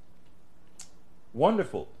people.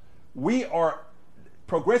 Wonderful.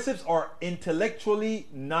 Progressives are intellectually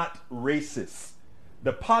not racist.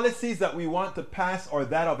 The policies that we want to pass are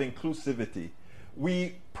that of inclusivity.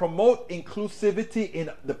 We promote inclusivity in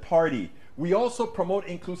the party. We also promote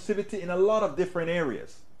inclusivity in a lot of different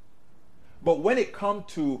areas. But when it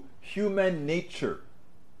comes to human nature,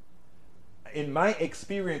 in my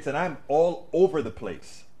experience, and I'm all over the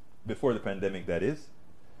place, before the pandemic that is,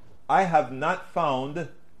 I have not found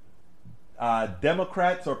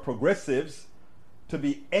Democrats or progressives to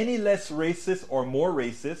be any less racist or more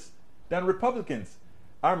racist than Republicans.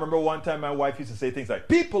 I remember one time my wife used to say things like,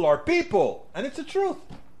 people are people, and it's the truth.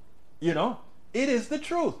 You know, it is the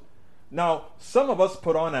truth. Now, some of us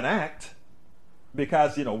put on an act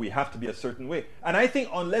because, you know, we have to be a certain way. And I think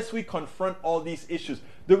unless we confront all these issues,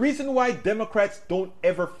 the reason why Democrats don't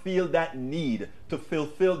ever feel that need to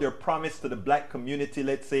fulfill their promise to the black community,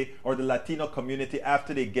 let's say, or the Latino community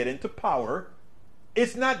after they get into power,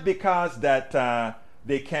 it's not because that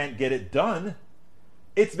they can't get it done.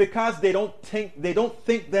 It's because they don't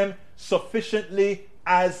think them sufficiently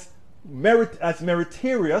as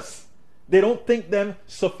meritorious. They don't think them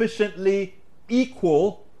sufficiently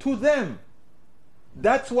equal to them.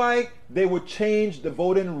 That's why they would change the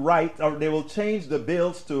voting rights, or they will change the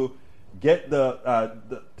bills to get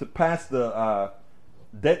to pass the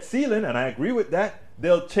debt ceiling, and I agree with that.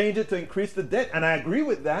 They'll change it to increase the debt, and I agree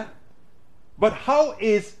with that. But how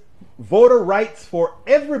is voter rights for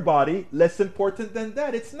everybody less important than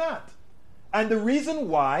that? It's not. And the reason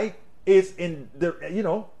why is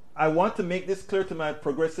I want to make this clear to my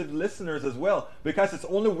progressive listeners as well, because it's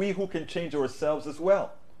only we who can change ourselves as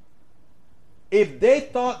well. If they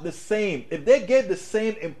thought the same, if they gave the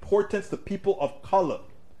same importance to people of color,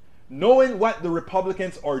 knowing what the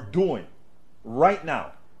Republicans are doing right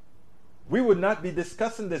now, we would not be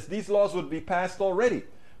discussing this. These laws would be passed already.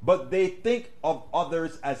 But they think of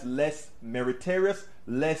others as less meritorious,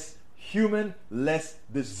 less human, less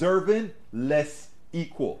deserving, less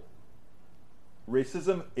equal.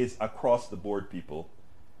 Racism is across the board, people.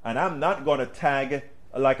 And I'm not going to tag,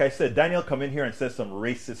 like I said, Daniel come in here and says some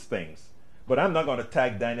racist things. But I'm not going to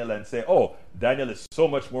tag Daniel and say, oh, Daniel is so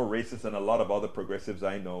much more racist than a lot of other progressives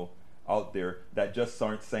I know out there that just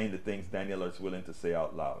aren't saying the things Daniel is willing to say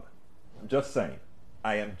out loud. I'm just saying.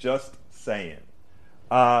 I am just saying.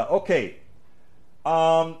 Okay.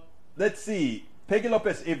 Let's see. Peggy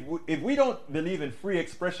Lopez, if we don't believe in free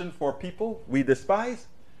expression for people we despise,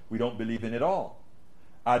 we don't believe in it all.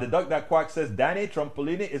 The Duck That Quack says, Danny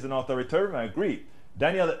Trumpolini is an authoritarian. I agree.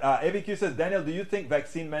 Daniel, ABQ says, Daniel, do you think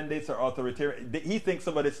vaccine mandates are authoritarian? He thinks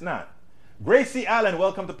so, but it's not. Gracie Allen,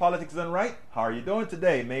 welcome to Politics Done Right. How are you doing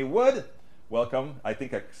today? May Wood, welcome. I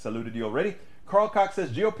think I saluted you already. Carl Cox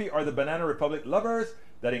says, GOP are the Banana Republic lovers.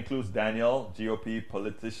 That includes Daniel, GOP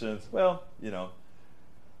politicians. Well,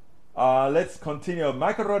 let's continue.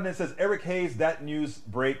 Michael Rodden says, Eric Hayes, that news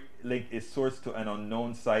break link is sourced to an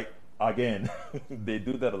unknown site. Again, they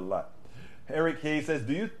do that a lot. Eric Hayes says,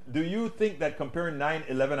 do you think that comparing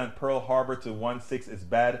 9/11 and Pearl Harbor to 1/6 is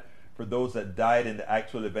bad for those that died in the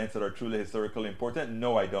actual events that are truly historically important?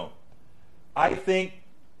 No, I don't. I think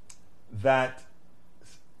that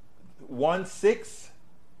 1/6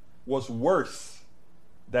 was worse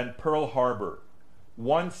than Pearl Harbor.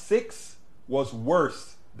 1/6 was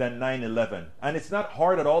worse than 9/11. And it's not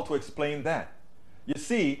hard at all to explain that. You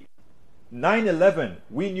see, 9/11,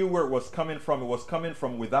 we knew where it was coming from. It was coming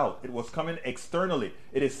from without. It was coming externally.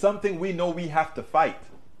 It is something we know we have to fight.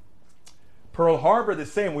 Pearl Harbor, the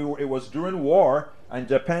same. It was during war, and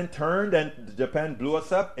Japan turned, and Japan blew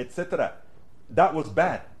us up, etc. That was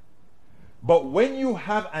bad. But when you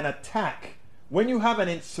have an attack, when you have an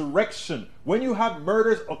insurrection, when you have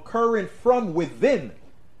murders occurring from within,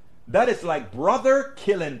 that is like brother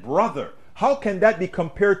killing brother. How can that be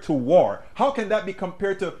compared to war? How can that be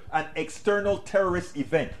compared to an external terrorist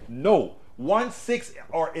event? No. 1/6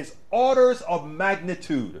 is orders of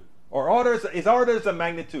magnitude, or orders of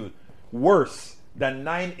magnitude worse than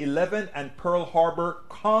 9/11 and Pearl Harbor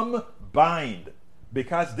combined,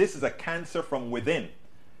 because this is a cancer from within.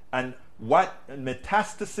 And what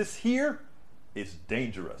metastasis here is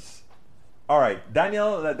dangerous. All right,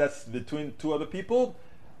 Daniel, that's between two other people.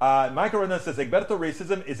 Michael Renner says, Egberto,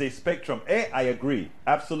 racism is a spectrum. I agree.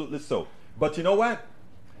 Absolutely so. But you know what?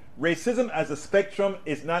 Racism as a spectrum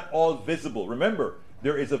is not all visible. Remember,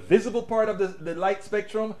 there is a visible part of the light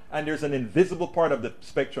spectrum, and there's an invisible part of the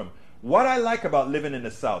spectrum. What I like about living in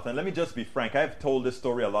the South, and let me just be frank, I've told this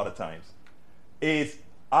story a lot of times, is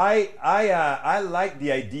I like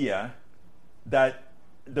the idea that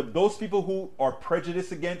those people who are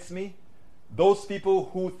prejudiced against me, those people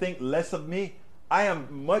who think less of me,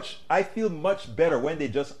 I feel much better when they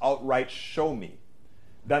just outright show me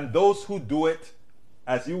than those who do it,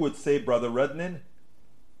 as you would say, Brother Rudnin,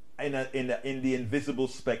 in the invisible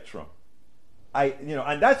spectrum.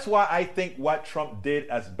 And that's why I think what Trump did,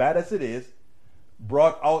 as bad as it is,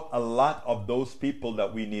 brought out a lot of those people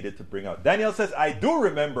that we needed to bring out. Daniel says, I do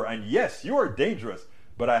remember, and yes, you are dangerous,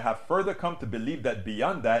 but I have further come to believe that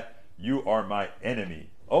beyond that, you are my enemy.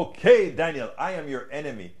 Okay, Daniel, I am your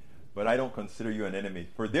enemy, but I don't consider you an enemy.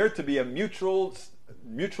 For there to be a mutual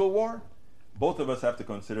war, both of us have to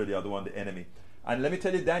consider the other one the enemy. And let me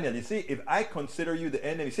tell you, Daniel, you see, if I consider you the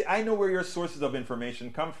enemy, see, I know where your sources of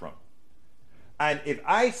information come from. And if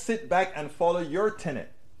I sit back and follow your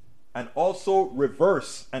tenet, and also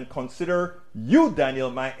reverse and consider you, Daniel,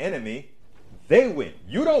 my enemy, they win.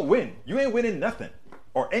 You don't win. You ain't winning nothing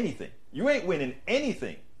or anything. You ain't winning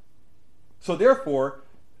anything. So therefore,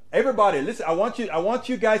 everybody, listen, I want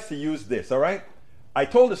you guys to use this, all right? I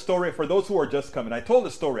told a story for those who are just coming. I told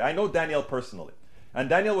a story. I know Daniel personally. And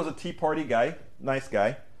Daniel was a Tea Party guy, nice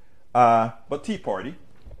guy, but Tea Party.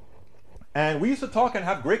 And we used to talk and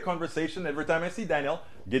have great conversation. Every time I see Daniel,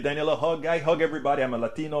 give Daniel a hug. I hug everybody. I'm a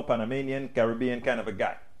Latino, Panamanian, Caribbean kind of a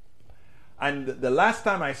guy. And the last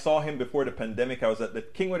time I saw him before the pandemic, I was at the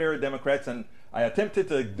Kingwood Area Democrats, and I attempted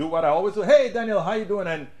to do what I always do. Hey, Daniel, how you doing?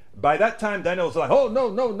 And by that time, Daniel was like, oh,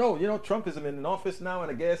 no. You know, Trump is in office now,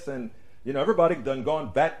 and I guess, and, you know, everybody done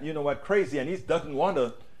gone bat, you know what, crazy, and he doesn't want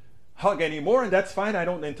to hug anymore, and that's fine. I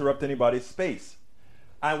don't interrupt anybody's space.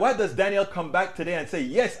 And what does Daniel come back today and say?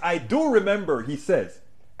 Yes, I do remember, he says.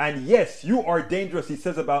 And yes, you are dangerous, he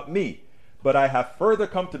says about me. But I have further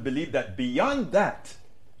come to believe that beyond that,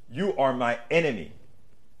 you are my enemy.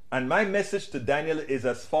 And my message to Daniel is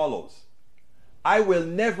as follows. I will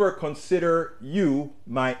never consider you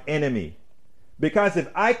my enemy. Because if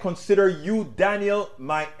I consider you, Daniel,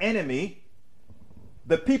 my enemy,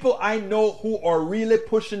 the people I know who are really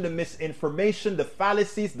pushing the misinformation, the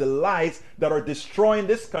fallacies, the lies that are destroying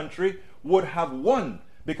this country would have won.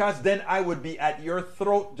 Because then I would be at your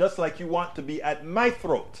throat just like you want to be at my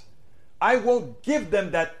throat. I won't give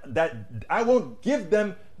them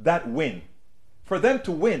that win. For them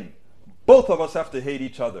to win, both of us have to hate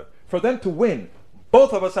each other. For them to win,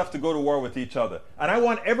 both of us have to go to war with each other. And I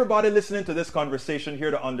want everybody listening to this conversation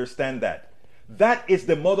here to understand that. That is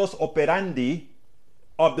the modus operandi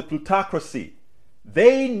of the plutocracy.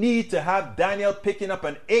 They need to have Daniel picking up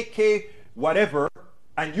an AK whatever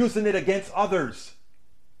and using it against others.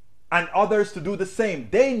 And others to do the same.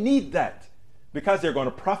 They need that. Because they're going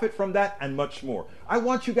to profit from that and much more. I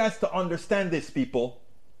want you guys to understand this, people.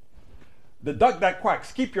 The duck that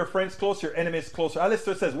quacks, keep your friends close, your enemies closer.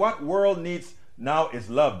 Alistair says, what world needs now is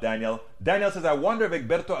love, Daniel. Daniel says, I wonder if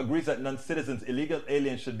Egberto agrees that non-citizens, illegal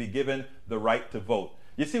aliens should be given the right to vote.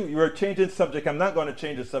 You see, you're changing subject. I'm not going to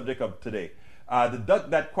change the subject of today. The duck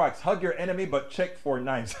that quacks, hug your enemy, but check for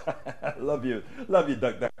knives. Love you,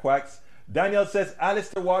 duck that quacks. Daniel says,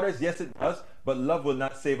 Alistair Waters, yes it does, but love will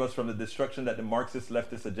not save us from the destruction that the Marxist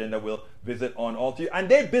leftist agenda will visit on all to you. And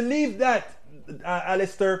they believe that,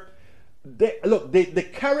 Alistair. The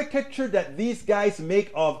caricature that these guys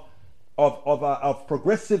make of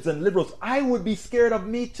progressives and liberals, I would be scared of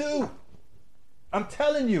me too. I'm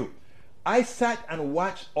telling you. I sat and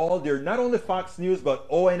watched all their, not only Fox News, but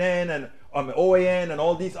ONN and OAN and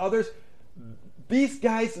all these others. These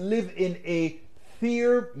guys live in a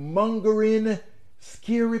fear-mongering,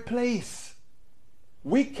 scary place.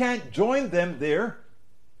 We can't join them there.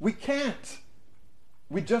 We can't.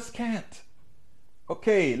 We just can't.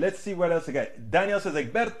 Okay, let's see what else I got. Daniel says,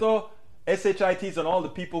 Egberto, SHITs, and all the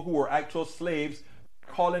people who were actual slaves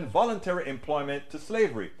call involuntary employment to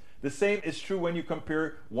slavery. The same is true when you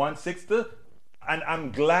compare 1/6, and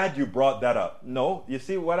I'm glad you brought that up. No, you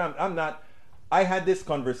see what I'm not. I had this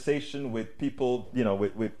conversation with people, you know,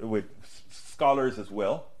 with scholars as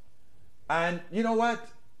well. And you know what?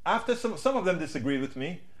 After some of them disagreed with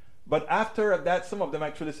me, but after that, some of them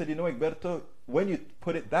actually said, you know, Egberto, when you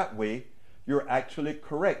put it that way, you're actually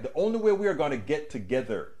correct. The only way we are going to get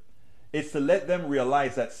together is to let them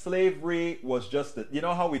realize that slavery was just, you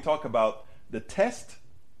know how we talk about the test?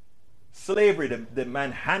 Slavery, the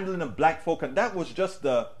manhandling of black folk, and that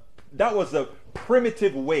was a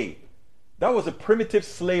primitive way. That was a primitive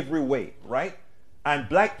slavery way, right? And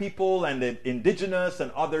black people and the indigenous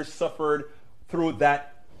and others suffered through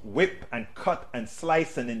that whip and cut and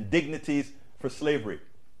slice and indignities for slavery.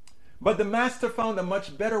 But the master found a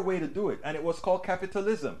much better way to do it, and it was called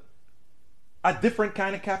capitalism. A different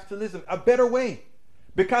kind of capitalism, a better way.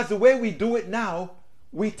 Because the way we do it now,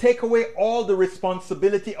 we take away all the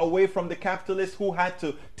responsibility away from the capitalist who had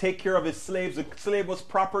to take care of his slaves. The slave was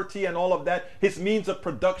property and all of that. His means of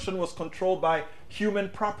production was controlled by human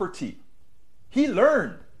property. He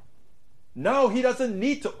learned. Now he doesn't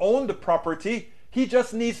need to own the property. He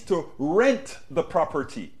just needs to rent the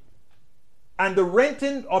property. And the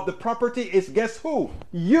renting of the property is, guess who?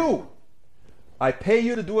 You. I pay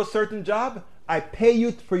you to do a certain job. I pay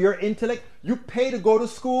you for your intellect. You pay to go to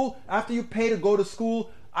school. After you pay to go to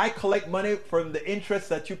school, I collect money from the interest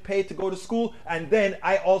that you pay to go to school. And then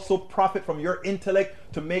I also profit from your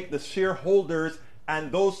intellect to make the shareholders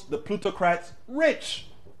and the plutocrats rich.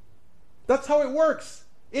 That's how it works.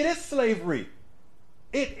 It is slavery.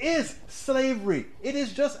 It is slavery. It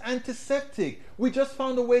is just antiseptic. We just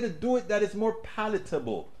found a way to do it that is more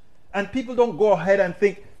palatable. And people don't go ahead and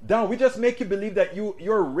think, down. We just make you believe that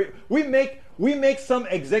you're rich. We make some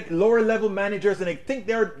lower level managers, and they think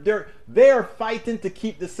they are fighting to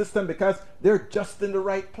keep the system because they're just in the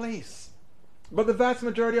right place. But the vast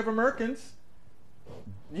majority of Americans,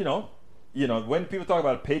 you know, when people talk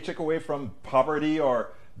about a paycheck away from poverty,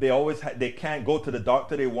 or they can't go to the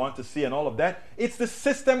doctor they want to see and all of that, it's the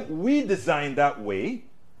system we designed that way,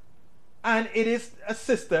 and it is a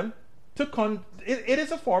system it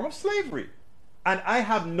is a form of slavery. And I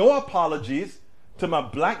have no apologies to my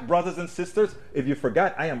black brothers and sisters. If you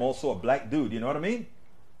forgot, I am also a black dude, you know what I mean?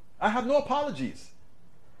 I have no apologies.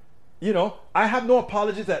 You know, I have no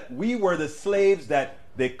apologies that we were the slaves that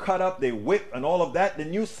they cut up, they whip and all of that. The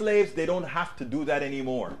new slaves, they don't have to do that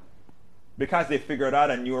anymore. because they figured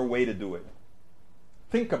out a newer way to do it.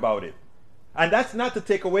 Think about it. And that's not to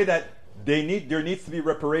take away that there needs to be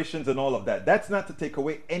reparations and all of that. That's not to take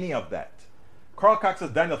away any of that. Carl Cox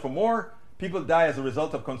says, Daniel, for more people die as a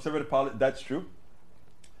result of conservative policy. That's true.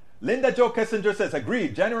 Linda Jo Kessinger says,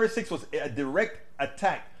 agreed. January 6th was a direct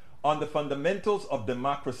attack on the fundamentals of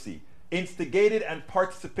democracy, instigated and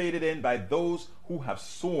participated in by those who have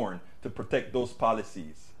sworn to protect those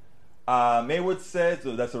policies. Maywood says,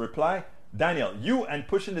 so that's a reply, Daniel, you and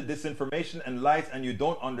pushing the disinformation and lies, and you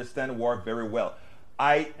don't understand war very well.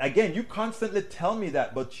 Again, you constantly tell me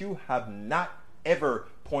that, but you have not ever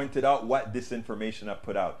pointed out what disinformation I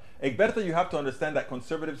put out. Egberto, you have to understand that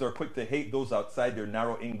conservatives are quick to hate those outside their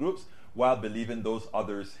narrow in-groups while believing those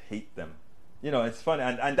others hate them. You know, it's funny.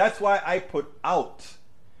 And that's why I put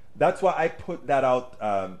that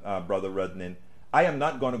out, Brother Rudnin. I am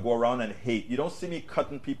not going to go around and hate. You don't see me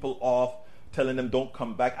cutting people off, telling them don't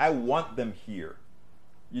come back. I want them here.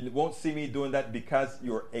 You won't see me doing that because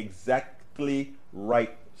you're exactly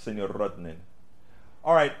right, Senor Rudnin.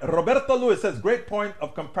 All right, Roberto Lewis says, great point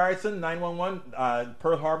of comparison, 9/11,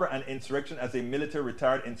 Pearl Harbor, and insurrection as a military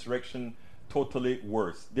retired insurrection, totally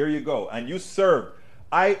worse. There you go. And you served.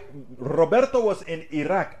 Roberto was in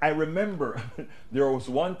Iraq. I remember there was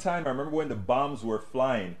one time, I remember when the bombs were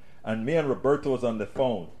flying, and me and Roberto was on the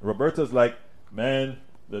phone. Roberto's like, man,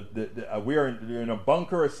 we are in a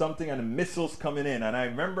bunker or something, and the missiles coming in. And I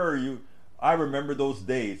remember those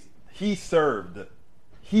days. He served.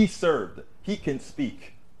 He can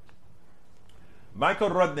speak. Michael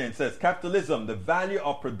Rudnin says, capitalism, the value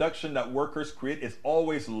of production that workers create is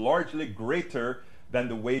always largely greater than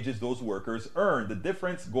the wages those workers earn. The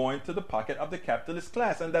difference going to the pocket of the capitalist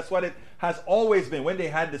class. And that's what it has always been. When they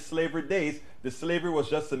had the slavery days, the slavery was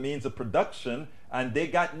just a means of production, and they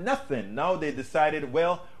got nothing. Now they decided,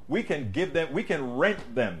 well, we can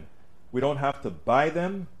rent them. We don't have to buy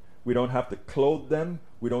them. We don't have to clothe them.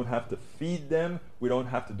 We don't have to feed them. We don't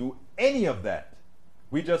have to do any of that.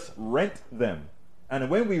 We just rent them. And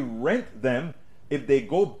when we rent them, if they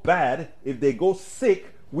go bad, if they go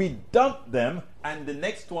sick, we dump them, and the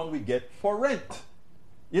next one we get for rent.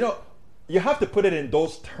 You know, you have to put it in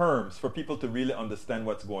those terms for people to really understand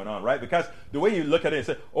what's going on, right? Because the way you look at it and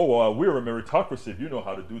say, we're a meritocracy. If you know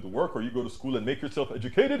how to do the work, or you go to school and make yourself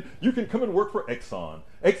educated, you can come and work for Exxon.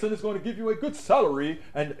 Exxon is going to give you a good salary,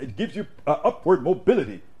 and it gives you upward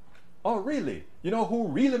mobility. Oh, really? You know who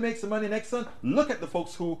really makes the money in Exxon? Look at the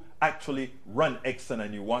folks who actually run Exxon,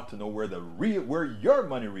 and you want to know where your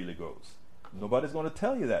money really goes. Nobody's going to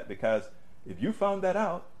tell you that, because if you found that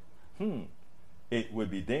out, it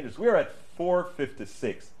would be dangerous. We're at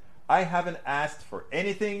 4:56. I haven't asked for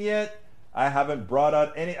anything yet. I haven't brought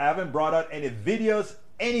out any videos,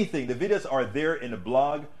 anything. The videos are there in the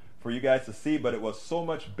blog for you guys to see, but it was so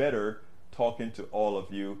much better talking to all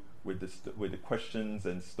of you with the questions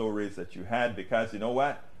and stories that you had, because you know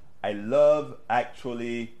what? I love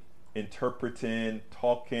actually interpreting,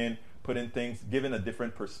 talking, putting things, giving a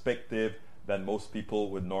different perspective than most people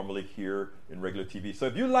would normally hear in regular TV. So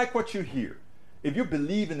if you like what you hear, if you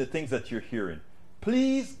believe in the things that you're hearing,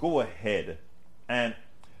 please go ahead and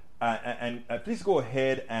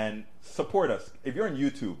support us. If you're on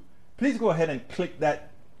YouTube, please go ahead and click that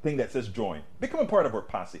thing that says join. Become a part of our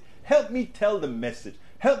posse. Help me tell the message.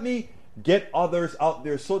 Help me get others out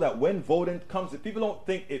there so that when voting comes, if people don't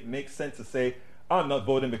think it makes sense to say, I'm not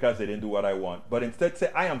voting because they didn't do what I want, but instead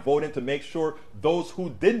say, I am voting to make sure those who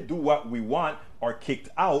didn't do what we want are kicked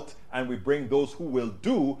out, and we bring those who will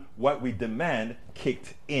do what we demand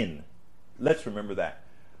kicked in. Let's remember that.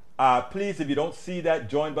 Please, if you don't see that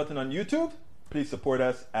join button on YouTube, please support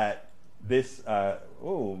us at this.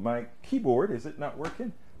 My keyboard, is it not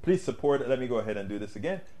working? Please support, let me go ahead and do this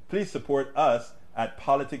again. Please support us at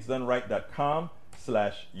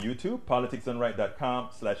politicsdoneright.com/YouTube,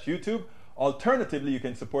 politicsdoneright.com/YouTube. Alternatively, you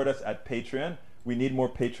can support us at Patreon. We need more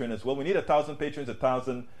Patreon as well. We need 1,000 patrons,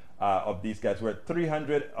 1,000 of these guys. We're at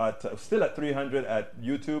 300, still at 300 at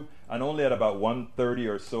YouTube, and only at about 130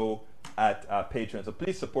 or so at Patreon. So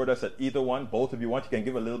please support us at either one. Both of you want, you can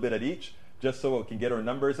give a little bit at each, just so we can get our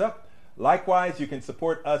numbers up. Likewise, you can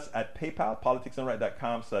support us at PayPal,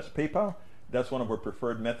 politicsdoneright.com/PayPal. That's one of our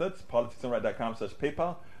preferred methods,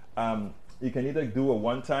 politicsdoneright.com/PayPal. You can either do a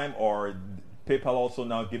one-time, or PayPal also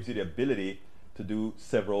now gives you the ability to do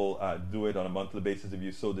several, do it on a monthly basis if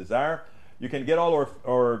you so desire. You can get all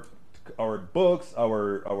our books,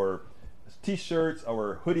 our t-shirts,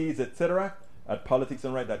 our hoodies, etc. at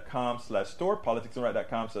politicsdoneright.com/store,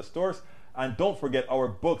 politicsdoneright.com/stores. And don't forget our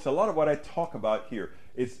books. A lot of what I talk about here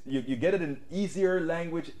is you get it in easier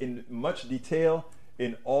language, in much detail.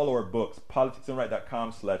 in all our books,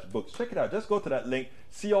 politicsandright.com/books. Check it out. Just go to that link,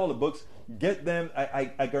 see all the books, get them.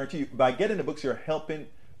 I guarantee you, by getting the books, you're helping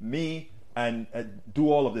me and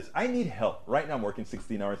do all of this. I need help. Right now, I'm working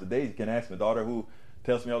 16 hours a day. You can ask my daughter, who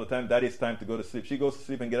tells me all the time, Daddy, it's time to go to sleep. She goes to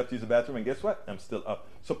sleep and get up to use the bathroom, and guess what? I'm still up.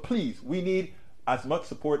 So please, we need as much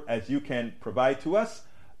support as you can provide to us,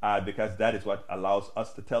 because that is what allows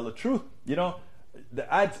us to tell the truth. You know,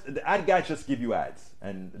 the ad guys just give you ads,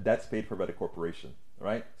 and that's paid for by the corporation,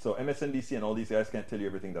 right? So MSNBC and all these guys can't tell you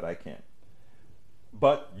everything that I can.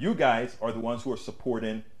 But you guys are the ones who are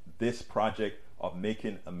supporting this project of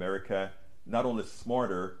making America not only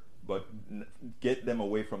smarter, but get them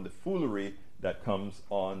away from the foolery that comes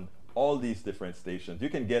on all these different stations. You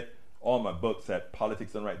can get all my books at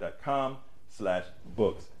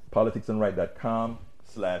politicsandright.com/books.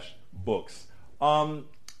 politicsandright.com/books.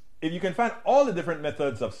 If you can find all the different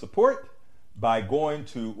methods of support by going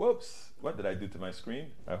to, whoops, what did I do to my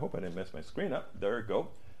screen? I hope I didn't mess my screen up. There we go.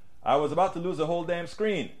 I was about to lose the whole damn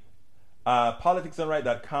screen.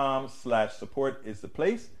 politicsandright.com/support is the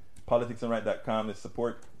place.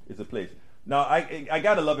 politicsandright.com/support is the place. Now, I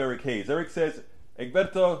gotta love Eric Hayes. Eric says,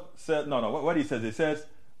 Egberto said, what he says, he says,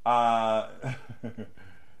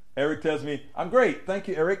 Eric tells me, I'm great. Thank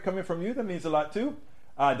you, Eric. Coming from you, that means a lot too.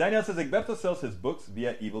 Daniel says, Egberto sells his books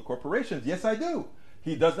via evil corporations. Yes, I do.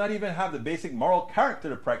 He does not even have the basic moral character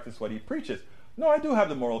to practice what he preaches. No, I do have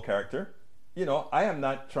the moral character. You know, I am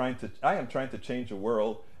trying to change the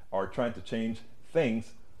world or trying to change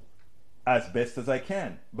things as best as I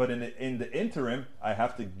can. But in the interim, I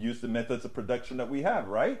have to use the methods of production that we have,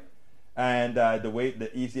 right? And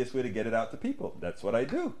the easiest way to get it out to people. That's what I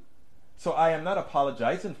do. So I am not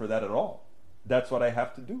apologizing for that at all. That's what I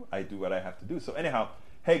have to do. I do what I have to do. So anyhow,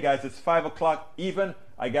 hey guys, it's 5 o'clock even.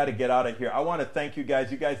 I got to get out of here. I want to thank you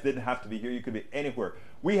guys. You guys didn't have to be here. You could be anywhere.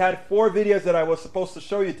 We had 4 videos that I was supposed to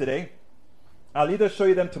show you today. I'll either show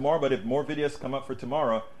you them tomorrow, but if more videos come up for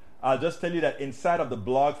tomorrow, I'll just tell you that inside of the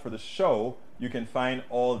blog for the show, you can find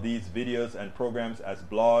all these videos and programs as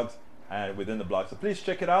blogs and within the blog. So please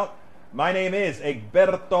check it out. My name is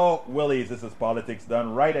Egberto Willies. This is Politics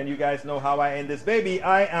Done Right, and you guys know how I end this baby.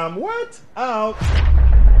 I am what? Out.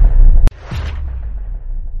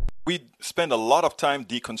 We spend a lot of time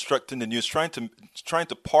deconstructing the news, trying to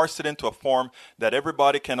parse it into a form that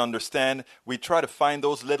everybody can understand. We try to find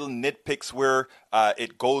those little nitpicks where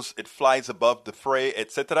it flies above the fray,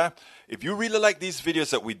 etc. If you really like these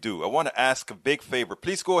videos that we do, I want to ask a big favor.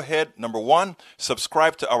 Please go ahead, number 1,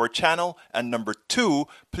 subscribe to our channel, and number 2,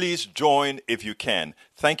 please join if you can.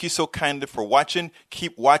 Thank you so kindly for watching.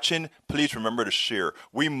 Keep watching. Please remember to share.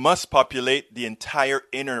 We must populate the entire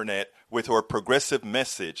internet with our progressive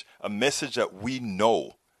message, a message that we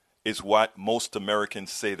know is what most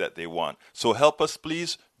Americans say that they want. So help us,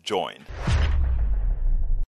 please join.